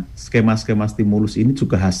sebenarnya skema-skema stimulus ini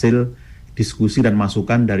juga hasil diskusi dan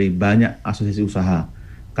masukan dari banyak asosiasi usaha.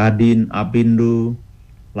 Kadin, Apindo,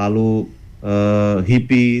 lalu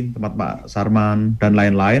HIPI, tempat Pak Sarman, dan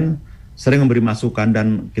lain-lain sering memberi masukan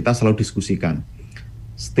dan kita selalu diskusikan.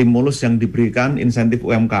 Stimulus yang diberikan, insentif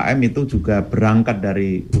UMKM itu juga berangkat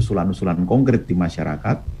dari usulan-usulan konkret di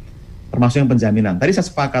masyarakat, termasuk yang penjaminan. Tadi saya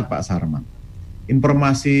sepakat Pak Sarman.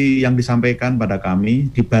 Informasi yang disampaikan pada kami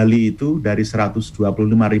di Bali itu dari 125.000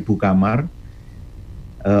 kamar,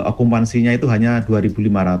 okupansinya itu hanya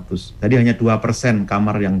 2.500. Jadi hanya 2%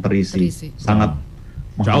 kamar yang terisi. Sangat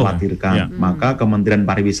mengkhawatirkan. Maka Kementerian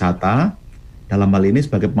Pariwisata dalam hal ini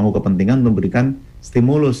sebagai pemangku kepentingan memberikan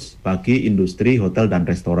stimulus bagi industri hotel dan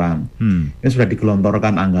restoran. Ini sudah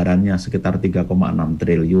digelontorkan anggarannya sekitar 3,6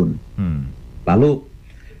 triliun. Lalu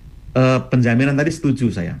penjaminan tadi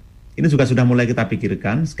setuju saya. Ini juga sudah mulai kita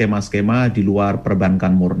pikirkan skema-skema di luar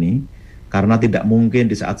perbankan murni. Karena tidak mungkin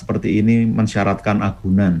di saat seperti ini mensyaratkan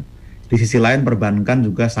agunan. Di sisi lain perbankan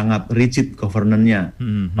juga sangat rigid governance-nya.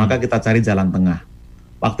 Maka kita cari jalan tengah.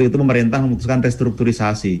 Waktu itu pemerintah memutuskan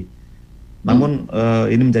restrukturisasi. Namun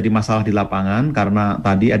ini menjadi masalah di lapangan karena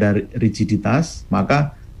tadi ada rigiditas,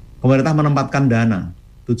 maka pemerintah menempatkan dana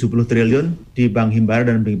 70 triliun di Bank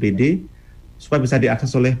Himbara dan BPD supaya bisa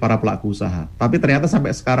diakses oleh para pelaku usaha. Tapi ternyata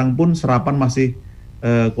sampai sekarang pun serapan masih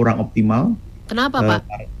kurang optimal. Kenapa, Pak?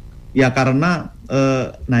 Ya karena,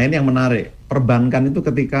 nah ini yang menarik, perbankan itu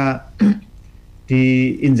ketika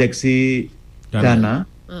diinjeksi dana,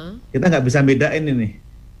 kita nggak bisa bedain ini,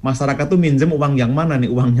 masyarakat tuh minjem uang yang mana nih,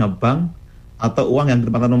 uangnya bank atau uang yang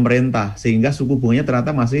ditempatkan pemerintah, sehingga suku bunganya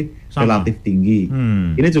ternyata masih relatif tinggi.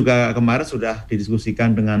 Ini juga kemarin sudah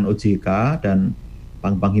didiskusikan dengan OJK dan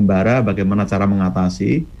Bank Himbara bagaimana cara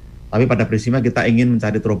mengatasi, tapi pada prinsipnya kita ingin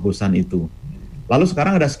mencari terobosan itu. Lalu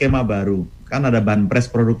sekarang ada skema baru, kan ada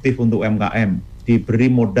banpres produktif untuk UMKM,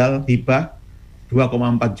 diberi modal hibah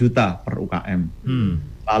 2,4 juta per UKM.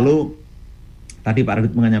 Lalu tadi Pak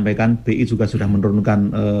Radit menyampaikan BI juga sudah menurunkan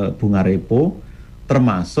bunga repo,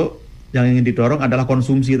 termasuk yang ingin didorong adalah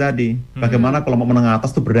konsumsi tadi. Bagaimana kelompok menengah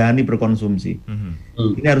atas itu berani berkonsumsi.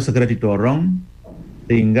 Ini harus segera didorong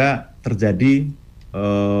sehingga terjadi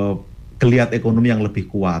geliat ekonomi yang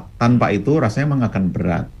lebih kuat. Tanpa itu rasanya memang akan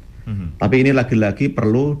berat. Tapi ini lagi-lagi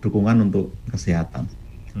perlu dukungan untuk kesehatan.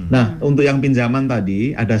 Nah, untuk yang pinjaman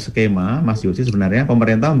tadi ada skema, Mas Yosi, sebenarnya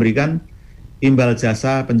pemerintah memberikan imbal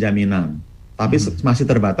jasa penjaminan, tapi masih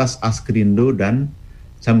terbatas Askrindo dan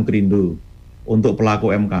Jamkrindo. Untuk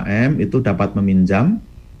pelaku UMKM itu dapat meminjam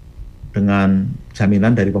dengan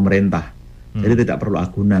jaminan dari pemerintah, jadi tidak perlu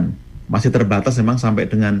agunan. Masih terbatas memang sampai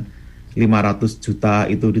dengan 500 juta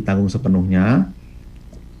itu ditanggung sepenuhnya.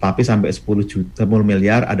 Tapi sampai 10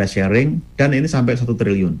 miliar ada sharing, dan ini sampai 1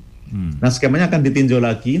 triliun. Nah, skemanya akan ditinjau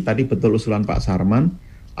lagi, tadi betul usulan Pak Sarman,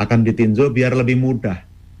 akan ditinjau biar lebih mudah,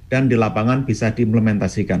 dan di lapangan bisa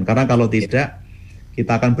diimplementasikan. Karena kalau tidak,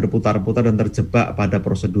 kita akan berputar-putar dan terjebak pada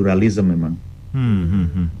proseduralisme memang.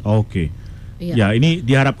 Oke. Ya, ini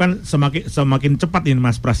diharapkan semakin cepat ini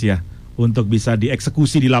Mas Pras ya, untuk bisa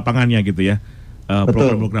dieksekusi di lapangannya gitu ya.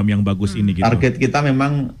 Program-program yang bagus ini gitu. Target kita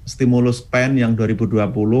memang stimulus PEN yang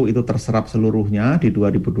 2020 itu terserap seluruhnya di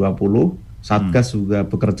 2020. Satgas juga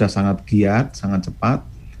bekerja sangat giat, sangat cepat.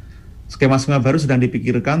 Skema-skema baru sedang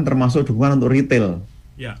dipikirkan, termasuk dukungan untuk retail.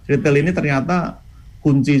 Retail ini ternyata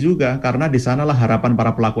kunci juga karena di sanalah harapan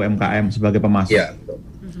para pelaku UMKM sebagai pemasok.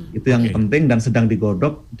 Itu yang penting dan sedang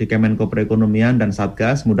digodok di Kemenko Perekonomian dan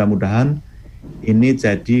Satgas. Mudah-mudahan ini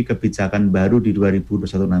jadi kebijakan baru di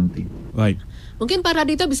 2021 nanti. Baik. Mungkin Pak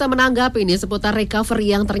Radito bisa menanggapi ini seputar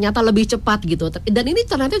recovery yang ternyata lebih cepat gitu. Dan ini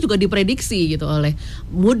ternyata juga diprediksi gitu oleh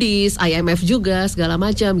Moody's, IMF juga segala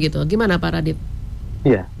macam gitu. Gimana Pak Radit?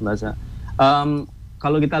 Iya, Mbak Sa.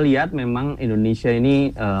 Kalau kita lihat memang Indonesia ini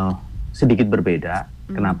sedikit berbeda.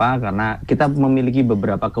 Kenapa? Karena kita memiliki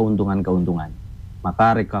beberapa keuntungan-keuntungan.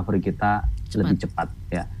 Maka recovery kita lebih cepat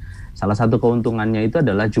ya. Salah satu keuntungannya itu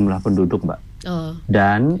adalah jumlah penduduk, Mbak.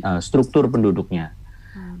 Dan struktur penduduknya.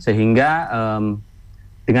 Sehingga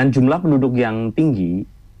dengan jumlah penduduk yang tinggi,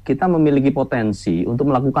 kita memiliki potensi untuk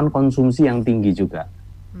melakukan konsumsi yang tinggi juga.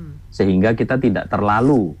 Sehingga kita tidak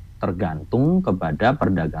terlalu tergantung kepada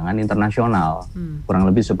perdagangan internasional. Kurang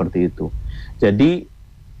lebih seperti itu. Jadi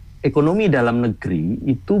ekonomi dalam negeri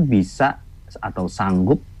itu bisa atau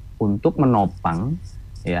sanggup untuk menopang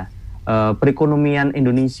ya perekonomian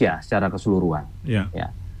Indonesia secara keseluruhan. Ya.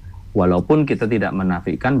 Walaupun kita tidak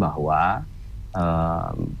menafikan bahwa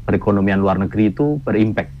perekonomian luar negeri itu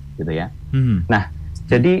berimpact gitu ya. Nah,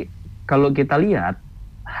 jadi kalau kita lihat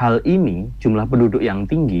hal ini, jumlah penduduk yang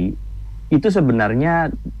tinggi itu sebenarnya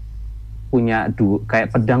punya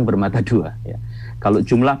kayak pedang bermata dua ya. Kalau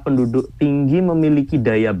jumlah penduduk tinggi memiliki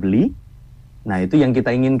daya beli, nah itu yang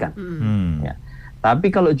kita inginkan. Ya. Tapi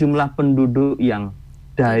kalau jumlah penduduk yang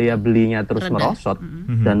daya belinya terus merosot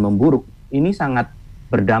dan memburuk, ini sangat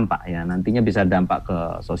berdampak ya, nantinya bisa dampak ke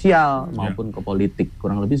sosial maupun ke politik,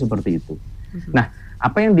 kurang lebih seperti itu. Nah,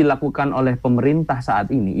 apa yang dilakukan oleh pemerintah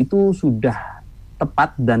saat ini itu sudah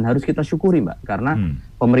tepat dan harus kita syukuri, Mbak, karena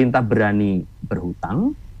pemerintah berani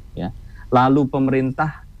berhutang ya. Lalu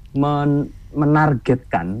pemerintah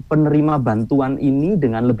menargetkan penerima bantuan ini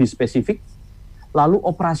dengan lebih spesifik, lalu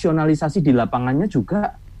operasionalisasi di lapangannya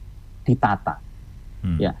juga ditata.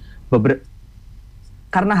 Ya,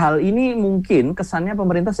 karena hal ini mungkin kesannya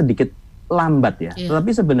pemerintah sedikit lambat ya,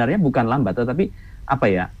 tetapi sebenarnya bukan lambat, tetapi apa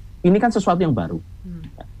ya? Ini kan sesuatu yang baru,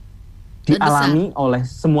 dialami oleh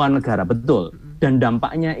semua negara, betul. Dan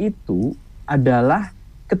dampaknya itu adalah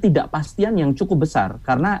ketidakpastian yang cukup besar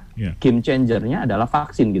karena game changernya adalah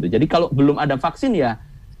vaksin gitu. Jadi kalau belum ada vaksin ya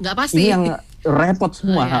nggak pasti. Ini yang repot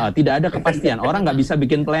semua, tidak ada kepastian. Orang nggak bisa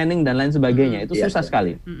bikin planning dan lain sebagainya. Itu susah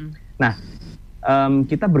sekali. Nah,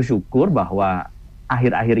 kita bersyukur bahwa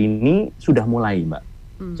akhir-akhir ini sudah mulai, Mbak.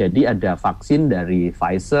 Jadi ada vaksin dari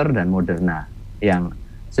Pfizer dan Moderna yang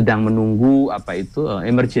sedang menunggu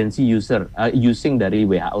emergency using dari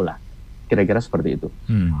WHO lah. Kira-kira seperti itu.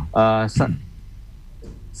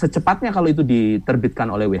 Secepatnya kalau itu diterbitkan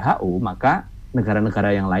oleh WHO, maka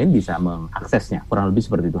negara-negara yang lain bisa mengaksesnya. Kurang lebih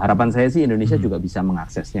seperti itu. Harapan saya sih Indonesia juga bisa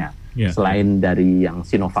mengaksesnya. Selain dari yang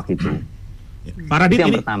Sinovac itu. Pak Radit, itu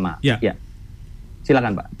yang ini pertama. Ya.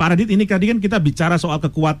 Silakan, Pak. Pak Radit, ini tadi kan kita bicara soal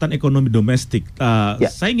kekuatan ekonomi domestik.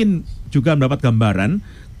 Saya ingin juga mendapat gambaran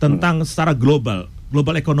tentang secara global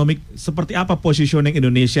ekonomi, seperti apa positioning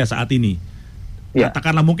Indonesia saat ini.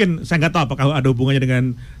 Katakanlah mungkin, saya nggak tahu apakah ada hubungannya dengan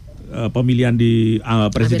pemilihan di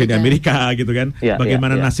presiden di Amerika gitu kan.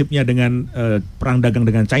 Bagaimana nasibnya dengan perang dagang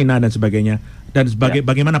dengan China dan sebagainya. Dan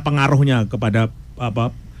bagaimana pengaruhnya kepada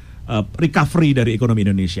recovery dari ekonomi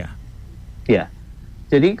Indonesia.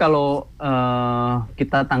 Jadi kalau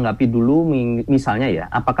kita tanggapi dulu misalnya ya,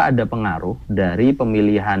 apakah ada pengaruh dari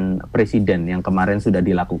pemilihan presiden yang kemarin sudah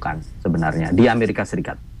dilakukan sebenarnya di Amerika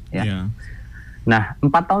Serikat ya. Nah, 4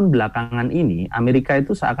 tahun belakangan ini Amerika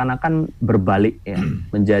itu seakan-akan berbalik ya,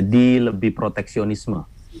 menjadi lebih proteksionisme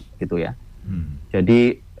gitu ya.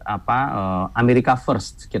 Jadi Amerika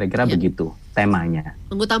first, kira-kira begitu temanya.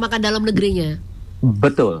 Mengutamakan dalam negerinya.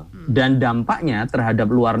 Betul. Dan dampaknya terhadap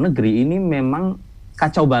luar negeri ini memang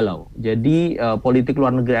kacau balau. Jadi politik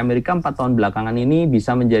luar negeri Amerika 4 tahun belakangan ini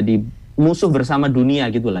bisa menjadi musuh bersama dunia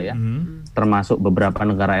gitulah ya. Termasuk beberapa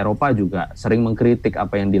negara Eropa juga sering mengkritik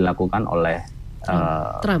apa yang dilakukan oleh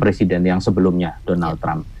presiden yang sebelumnya, Donald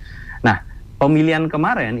Trump. Nah, pemilihan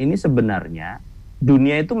kemarin ini sebenarnya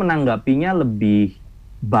dunia itu menanggapinya lebih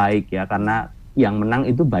baik ya, karena yang menang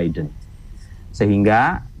itu Biden.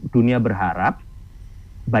 Sehingga dunia berharap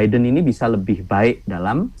Biden ini bisa lebih baik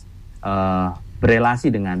dalam berelasi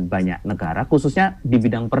dengan banyak negara, khususnya di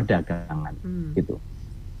bidang perdagangan gitu.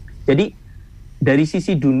 Jadi dari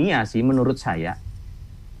sisi dunia sih menurut saya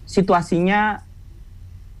situasinya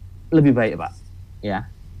lebih baik, Pak. Ya,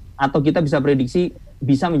 atau kita bisa prediksi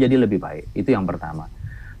bisa menjadi lebih baik. Itu yang pertama.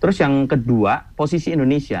 Terus yang kedua, posisi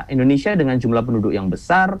Indonesia dengan jumlah penduduk yang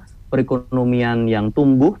besar, perekonomian yang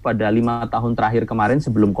tumbuh pada 5 tahun terakhir kemarin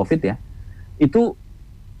sebelum COVID ya, itu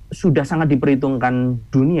sudah sangat diperhitungkan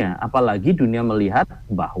dunia. Apalagi dunia melihat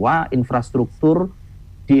bahwa infrastruktur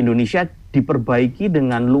di Indonesia diperbaiki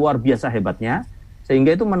dengan luar biasa hebatnya,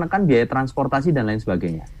 sehingga itu menekan biaya transportasi dan lain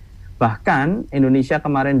sebagainya. Bahkan Indonesia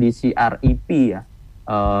kemarin di CREP ya,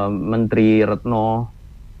 Menteri Retno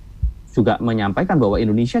juga menyampaikan bahwa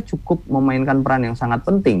Indonesia cukup memainkan peran yang sangat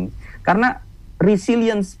penting. Karena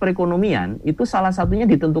resilience perekonomian itu salah satunya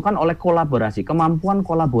ditentukan oleh kolaborasi, kemampuan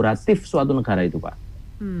kolaboratif suatu negara itu, Pak.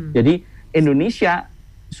 Jadi Indonesia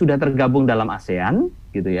sudah tergabung dalam ASEAN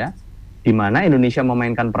gitu ya, di mana Indonesia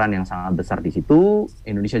memainkan peran yang sangat besar di situ.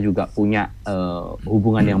 Indonesia juga punya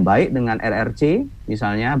hubungan yang baik dengan RRC,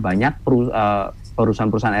 misalnya banyak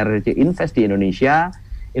perusahaan-perusahaan RRC invest di Indonesia.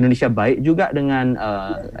 Indonesia baik juga dengan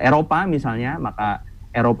Eropa misalnya, maka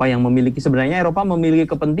Eropa yang sebenarnya Eropa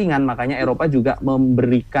memiliki kepentingan, makanya Eropa juga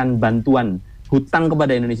memberikan bantuan hutang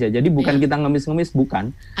kepada Indonesia. Jadi bukan kita ngemis-ngemis,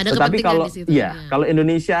 bukan. Ada tetapi kalau di situ, kalau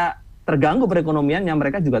Indonesia terganggu perekonomiannya,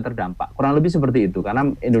 mereka juga terdampak. Kurang lebih seperti itu,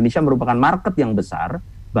 karena Indonesia merupakan market yang besar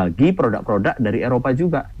bagi produk-produk dari Eropa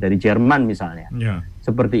juga, dari Jerman misalnya.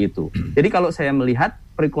 Seperti itu. Jadi kalau saya melihat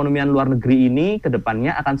perekonomian luar negeri ini ke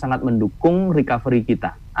depannya akan sangat mendukung recovery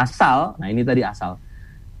kita. Asal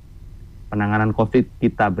penanganan COVID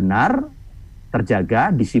kita benar,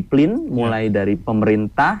 terjaga, disiplin, mulai dari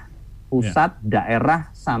pemerintah, pusat,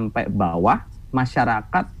 daerah, sampai bawah,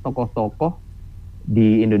 masyarakat, tokoh-tokoh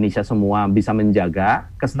di Indonesia semua bisa menjaga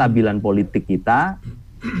kestabilan politik kita.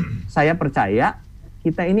 Saya percaya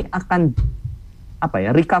kita ini akan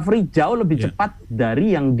recovery jauh lebih cepat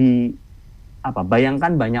dari yang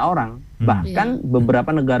bayangkan banyak orang. Bahkan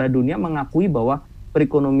beberapa negara dunia mengakui bahwa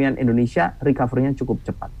perekonomian Indonesia recovery-nya cukup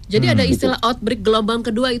cepat. Jadi ada istilah outbreak gelombang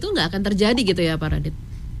kedua itu nggak akan terjadi gitu ya, Pak Radit?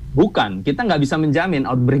 Bukan, kita nggak bisa menjamin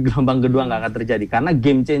outbreak gelombang kedua nggak akan terjadi, karena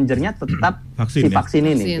game changer-nya tetap vaksin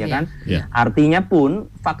ini, ya kan? Artinya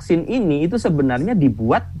pun vaksin ini itu sebenarnya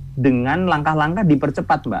dibuat dengan langkah-langkah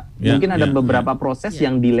dipercepat, Mbak. Mungkin ada beberapa proses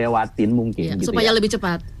yang dilewatin mungkin. Gitu supaya lebih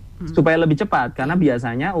cepat. Supaya lebih cepat, karena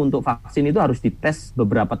biasanya untuk vaksin itu harus dites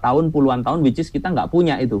beberapa tahun, puluhan tahun, which is kita nggak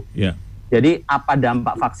punya itu. Jadi apa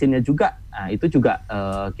dampak vaksinnya juga, itu juga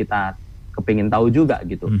kita kepingin tahu juga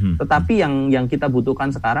gitu. Tetapi yang kita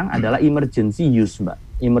butuhkan sekarang adalah emergency use,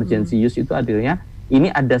 Mbak. Emergency use itu artinya ini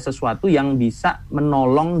ada sesuatu yang bisa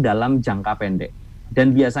menolong dalam jangka pendek.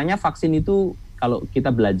 Dan biasanya vaksin itu, kalau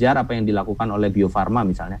kita belajar apa yang dilakukan oleh Bio Farma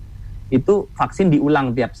misalnya, itu vaksin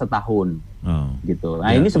diulang tiap setahun, gitu.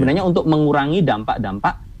 Nah ini sebenarnya untuk mengurangi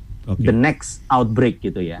dampak-dampak the next outbreak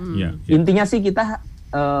gitu ya. Intinya sih kita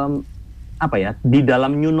di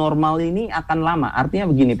dalam new normal ini akan lama. Artinya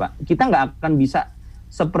begini Pak, kita nggak akan bisa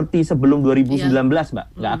seperti sebelum 2019 Mbak,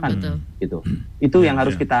 nggak akan gitu. Itu yang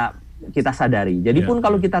harus kita sadari. Jadi pun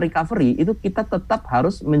kalau kita recovery, itu kita tetap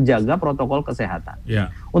harus menjaga protokol kesehatan.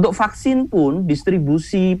 Untuk vaksin pun,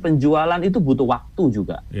 distribusi, penjualan itu butuh waktu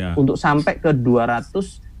juga. Untuk sampai ke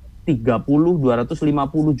 250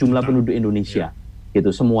 jumlah penduduk Indonesia. Gitu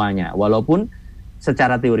semuanya. Walaupun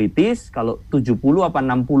secara teoritis, kalau 70 apa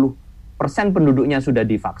 60% penduduknya sudah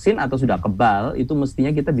divaksin atau sudah kebal, itu mestinya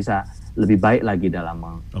kita bisa lebih baik lagi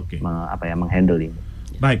dalam menghandle ini.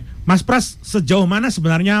 Baik, Mas Pras, sejauh mana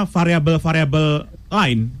sebenarnya variabel-variabel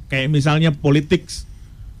lain, kayak misalnya politik,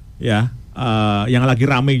 yang lagi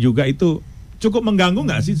ramai juga itu cukup mengganggu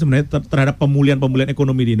nggak sih sebenarnya terhadap pemulihan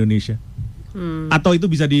ekonomi di Indonesia? Atau itu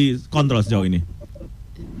bisa dikontrol sejauh ini?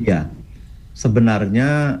 Ya,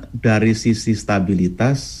 sebenarnya dari sisi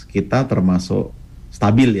stabilitas kita termasuk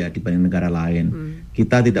stabil ya dibanding negara lain.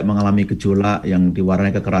 Kita tidak mengalami gejolak yang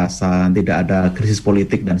diwarnai kekerasan, tidak ada krisis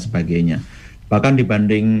politik dan sebagainya. Bahkan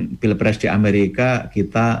dibanding Pilpres di Amerika,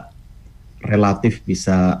 kita relatif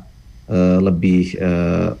bisa lebih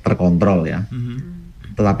terkontrol ya.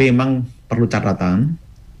 Tetapi memang perlu catatan,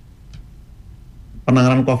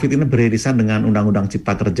 penanganan COVID ini beririsan dengan Undang-Undang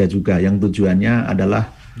Cipta Kerja juga, yang tujuannya adalah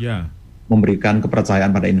memberikan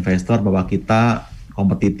kepercayaan pada investor bahwa kita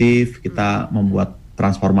kompetitif, kita membuat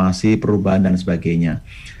transformasi, perubahan dan sebagainya.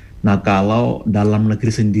 Nah, kalau dalam negeri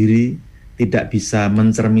sendiri tidak bisa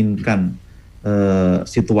mencerminkan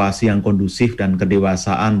situasi yang kondusif dan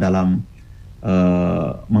kedewasaan dalam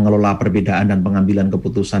mengelola perbedaan dan pengambilan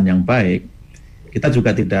keputusan yang baik, kita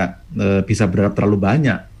juga tidak bisa berharap terlalu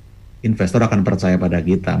banyak investor akan percaya pada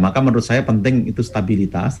kita. Maka menurut saya penting itu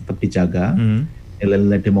stabilitas tetap dijaga,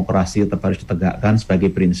 nilai-nilai demokrasi tetap harus ditegakkan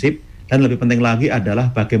sebagai prinsip, dan lebih penting lagi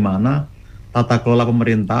adalah bagaimana tata kelola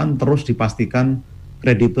pemerintahan terus dipastikan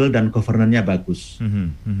kredibel dan governance-nya bagus.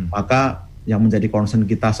 Maka yang menjadi concern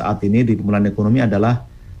kita saat ini di pemulihan ekonomi adalah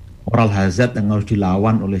moral hazard yang harus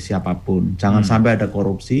dilawan oleh siapapun. Jangan sampai ada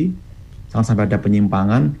korupsi, jangan sampai ada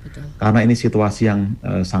penyimpangan, karena ini situasi yang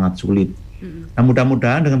sangat sulit. Nah,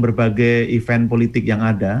 mudah-mudahan dengan berbagai event politik yang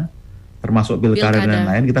ada, termasuk pilkada dan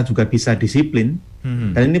lain-lain, kita juga bisa disiplin.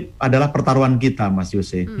 Dan ini adalah pertaruhan kita, Mas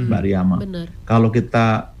Yose, Mbak Riyama. Kalau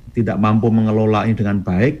kita tidak mampu mengelola ini dengan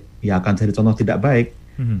baik, ya akan jadi contoh tidak baik.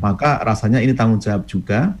 Maka rasanya ini tanggung jawab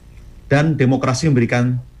juga. Dan demokrasi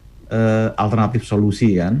memberikan alternatif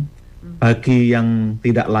solusi kan. Bagi yang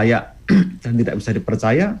tidak layak dan tidak bisa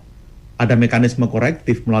dipercaya, ada mekanisme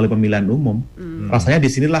korektif melalui pemilihan umum. Rasanya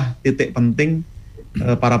disinilah titik penting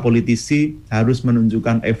para politisi harus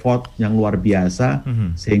menunjukkan effort yang luar biasa,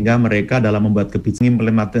 sehingga mereka dalam membuat kebijakan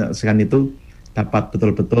implementasikan itu dapat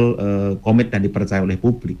betul-betul komit dan dipercaya oleh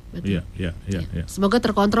publik. Iya. Semoga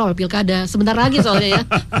terkontrol pilkada sebentar lagi soalnya ya.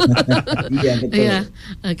 Iya, betul. Iya.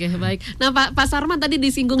 Oke, baik. Nah, Pak Sarman tadi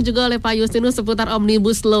disinggung juga oleh Pak Justinus seputar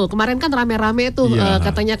Omnibus Law. Kemarin kan rame-rame tuh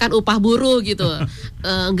katanya kan upah buruh gitu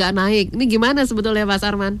nggak naik. Ini gimana sebetulnya Pak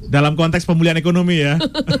Sarman? Dalam konteks pemulihan ekonomi ya.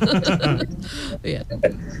 Iya.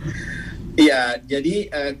 Iya, jadi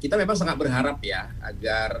kita memang sangat berharap ya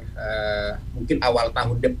agar mungkin awal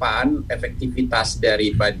tahun depan efektivitas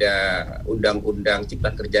daripada Undang-Undang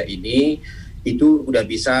Cipta Kerja ini itu udah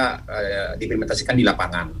bisa diimplementasikan di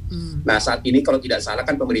lapangan. Nah, saat ini kalau tidak salah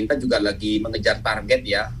kan pemerintah juga lagi mengejar target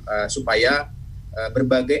ya supaya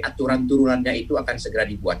berbagai aturan turunannya itu akan segera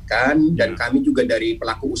dibuatkan, dan kami juga dari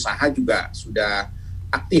pelaku usaha juga sudah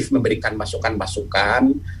aktif memberikan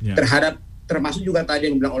masukan-masukan terhadap, termasuk juga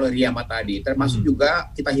tadi yang bilang oleh Riyama tadi, termasuk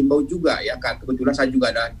juga kita himbau juga ya, kebetulan saya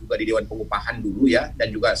juga ada juga di Dewan Pengupahan dulu ya,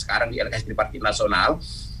 dan juga sekarang di LKS Tripartit Nasional.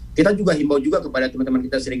 Kita juga himbau juga kepada teman-teman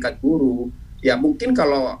kita serikat buruh, ya mungkin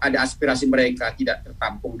kalau ada aspirasi mereka tidak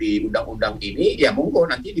tertampung di undang-undang ini, ya monggo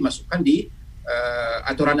nanti dimasukkan di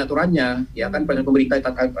aturan-aturannya, ya kan pemerintah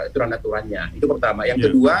aturan-aturannya. Itu pertama.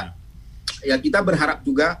 Yang kedua, ya kita berharap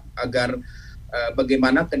juga agar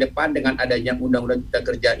bagaimana ke depan dengan adanya Undang-Undang Cipta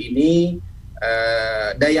Kerja ini,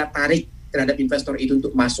 daya tarik terhadap investor itu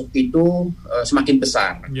untuk masuk itu semakin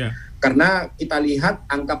besar. Karena kita lihat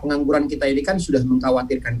angka pengangguran kita ini kan sudah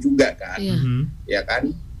mengkhawatirkan juga kan, ya kan,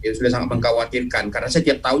 ya sudah sangat mengkhawatirkan. Karena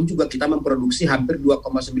setiap tahun juga kita memproduksi hampir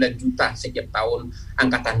 2,9 juta setiap tahun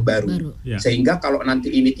angkatan baru. Sehingga kalau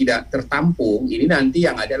nanti ini tidak tertampung, ini nanti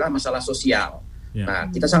yang adalah masalah sosial. Ya. Nah,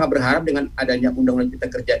 kita sangat berharap dengan adanya Undang-Undang Cipta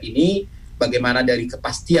Kerja ini, bagaimana dari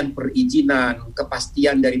kepastian perizinan,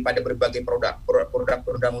 kepastian daripada berbagai produk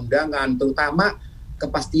perundang-undangan, terutama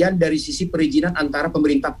kepastian dari sisi perizinan antara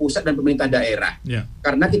pemerintah pusat dan pemerintah daerah. Ya.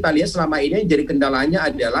 Karena kita lihat selama ini jadi kendalanya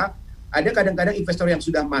adalah ada kadang-kadang investor yang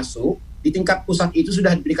sudah masuk di tingkat pusat itu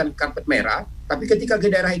sudah diberikan karpet merah, tapi ketika ke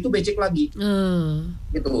daerah itu becek lagi,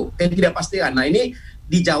 gitu, ketidakpastian. Nah, ini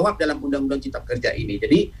dijawab dalam Undang-Undang Cipta Kerja ini.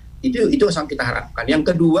 Jadi itu sangat kita harapkan.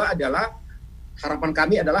 Yang kedua adalah harapan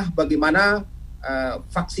kami adalah bagaimana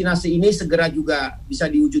vaksinasi ini segera juga bisa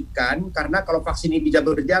diwujudkan, karena kalau vaksin ini bisa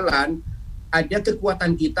berjalan, ada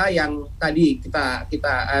kekuatan kita yang tadi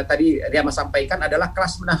tadi Riama sampaikan adalah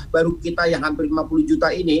kelas menengah baru kita yang hampir 50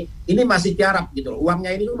 juta ini masih tiarap gitu loh.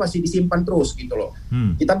 Uangnya ini tuh masih disimpan terus gitu loh.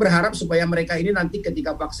 Kita berharap supaya mereka ini nanti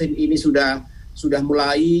ketika vaksin ini sudah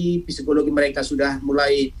mulai, psikologi mereka sudah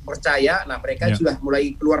mulai percaya, nah mereka sudah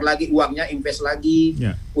mulai keluar lagi uangnya, invest lagi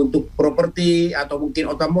untuk properti atau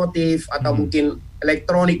mungkin otomotif atau mungkin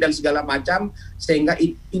elektronik dan segala macam, sehingga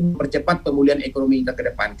itu mempercepat pemulihan ekonomi kita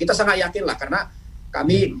ke depan. Kita sangat yakin lah, karena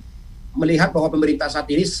kami melihat bahwa pemerintah saat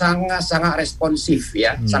ini sangat responsif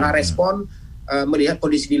ya, sangat respon melihat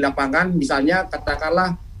kondisi di lapangan. Misalnya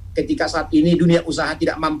katakanlah ketika saat ini dunia usaha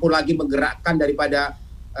tidak mampu lagi menggerakkan daripada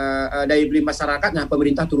daya beli masyarakat, nah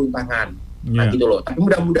pemerintah turun tangan, nah gitu loh. Tapi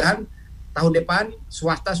mudah-mudahan tahun depan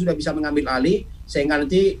swasta sudah bisa mengambil alih, sehingga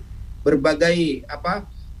nanti berbagai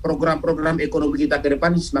program-program ekonomi kita ke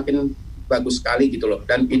depan semakin bagus sekali gitu loh,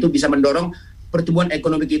 dan itu bisa mendorong pertumbuhan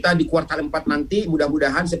ekonomi kita di kuartal 4 nanti.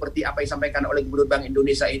 Mudah-mudahan seperti apa yang disampaikan oleh Gubernur Bank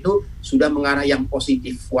Indonesia itu sudah mengarah yang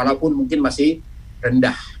positif, walaupun mungkin masih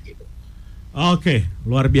rendah gitu. Oke,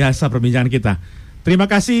 luar biasa perbincangan kita. Terima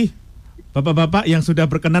kasih Bapak-bapak yang sudah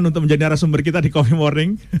berkenan untuk menjadi narasumber kita di Coffee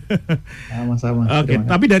Morning. Sama-sama. Oke,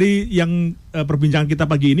 tapi dari yang perbincangan kita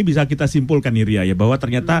pagi ini bisa kita simpulkan nih Ria ya, bahwa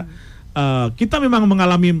ternyata kita memang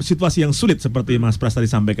mengalami situasi yang sulit seperti Mas Pras tadi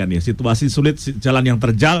sampaikan ya. Situasi sulit, jalan yang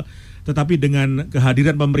terjal, tetapi dengan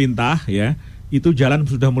kehadiran pemerintah ya, itu jalan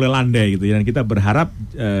sudah mulai landai gitu ya. Dan kita berharap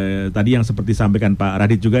tadi yang seperti sampaikan Pak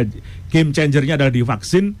Radit juga, game changernya adalah di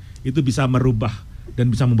vaksin, itu bisa merubah dan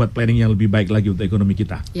bisa membuat planning yang lebih baik lagi untuk ekonomi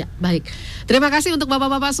kita. Ya, baik. Terima kasih untuk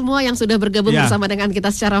bapak-bapak semua yang sudah bergabung bersama dengan kita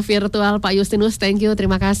secara virtual. Pak Justinus, thank you,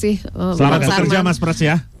 terima kasih. Selamat bekerja Mas Pras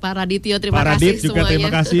ya. Pak Radityo, terima Pak kasih Radit juga semuanya.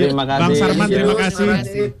 terima kasih. Bang Sarman, terima kasih.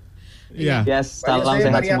 Ya, salam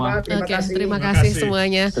sehat semua. Oke, terima kasih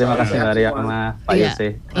semuanya. Terima kasih Mbak Ria sama Pak Yose.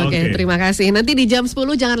 Oke, terima kasih. Nanti di jam 10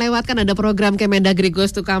 jangan lewatkan ada program Kemendagri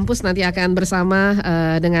Goes to Campus. Nanti akan bersama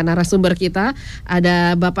dengan narasumber kita.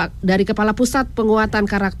 Ada Bapak dari Kepala Pusat Penguatan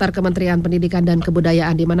Karakter Kementerian Pendidikan dan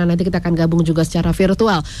Kebudayaan, di mana nanti kita akan gabung juga secara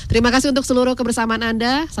virtual. Terima kasih untuk seluruh kebersamaan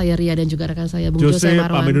Anda. Saya Ria dan juga rekan saya Bung Jose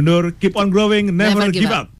Marwan. Pamit undur. Keep on growing, never give up.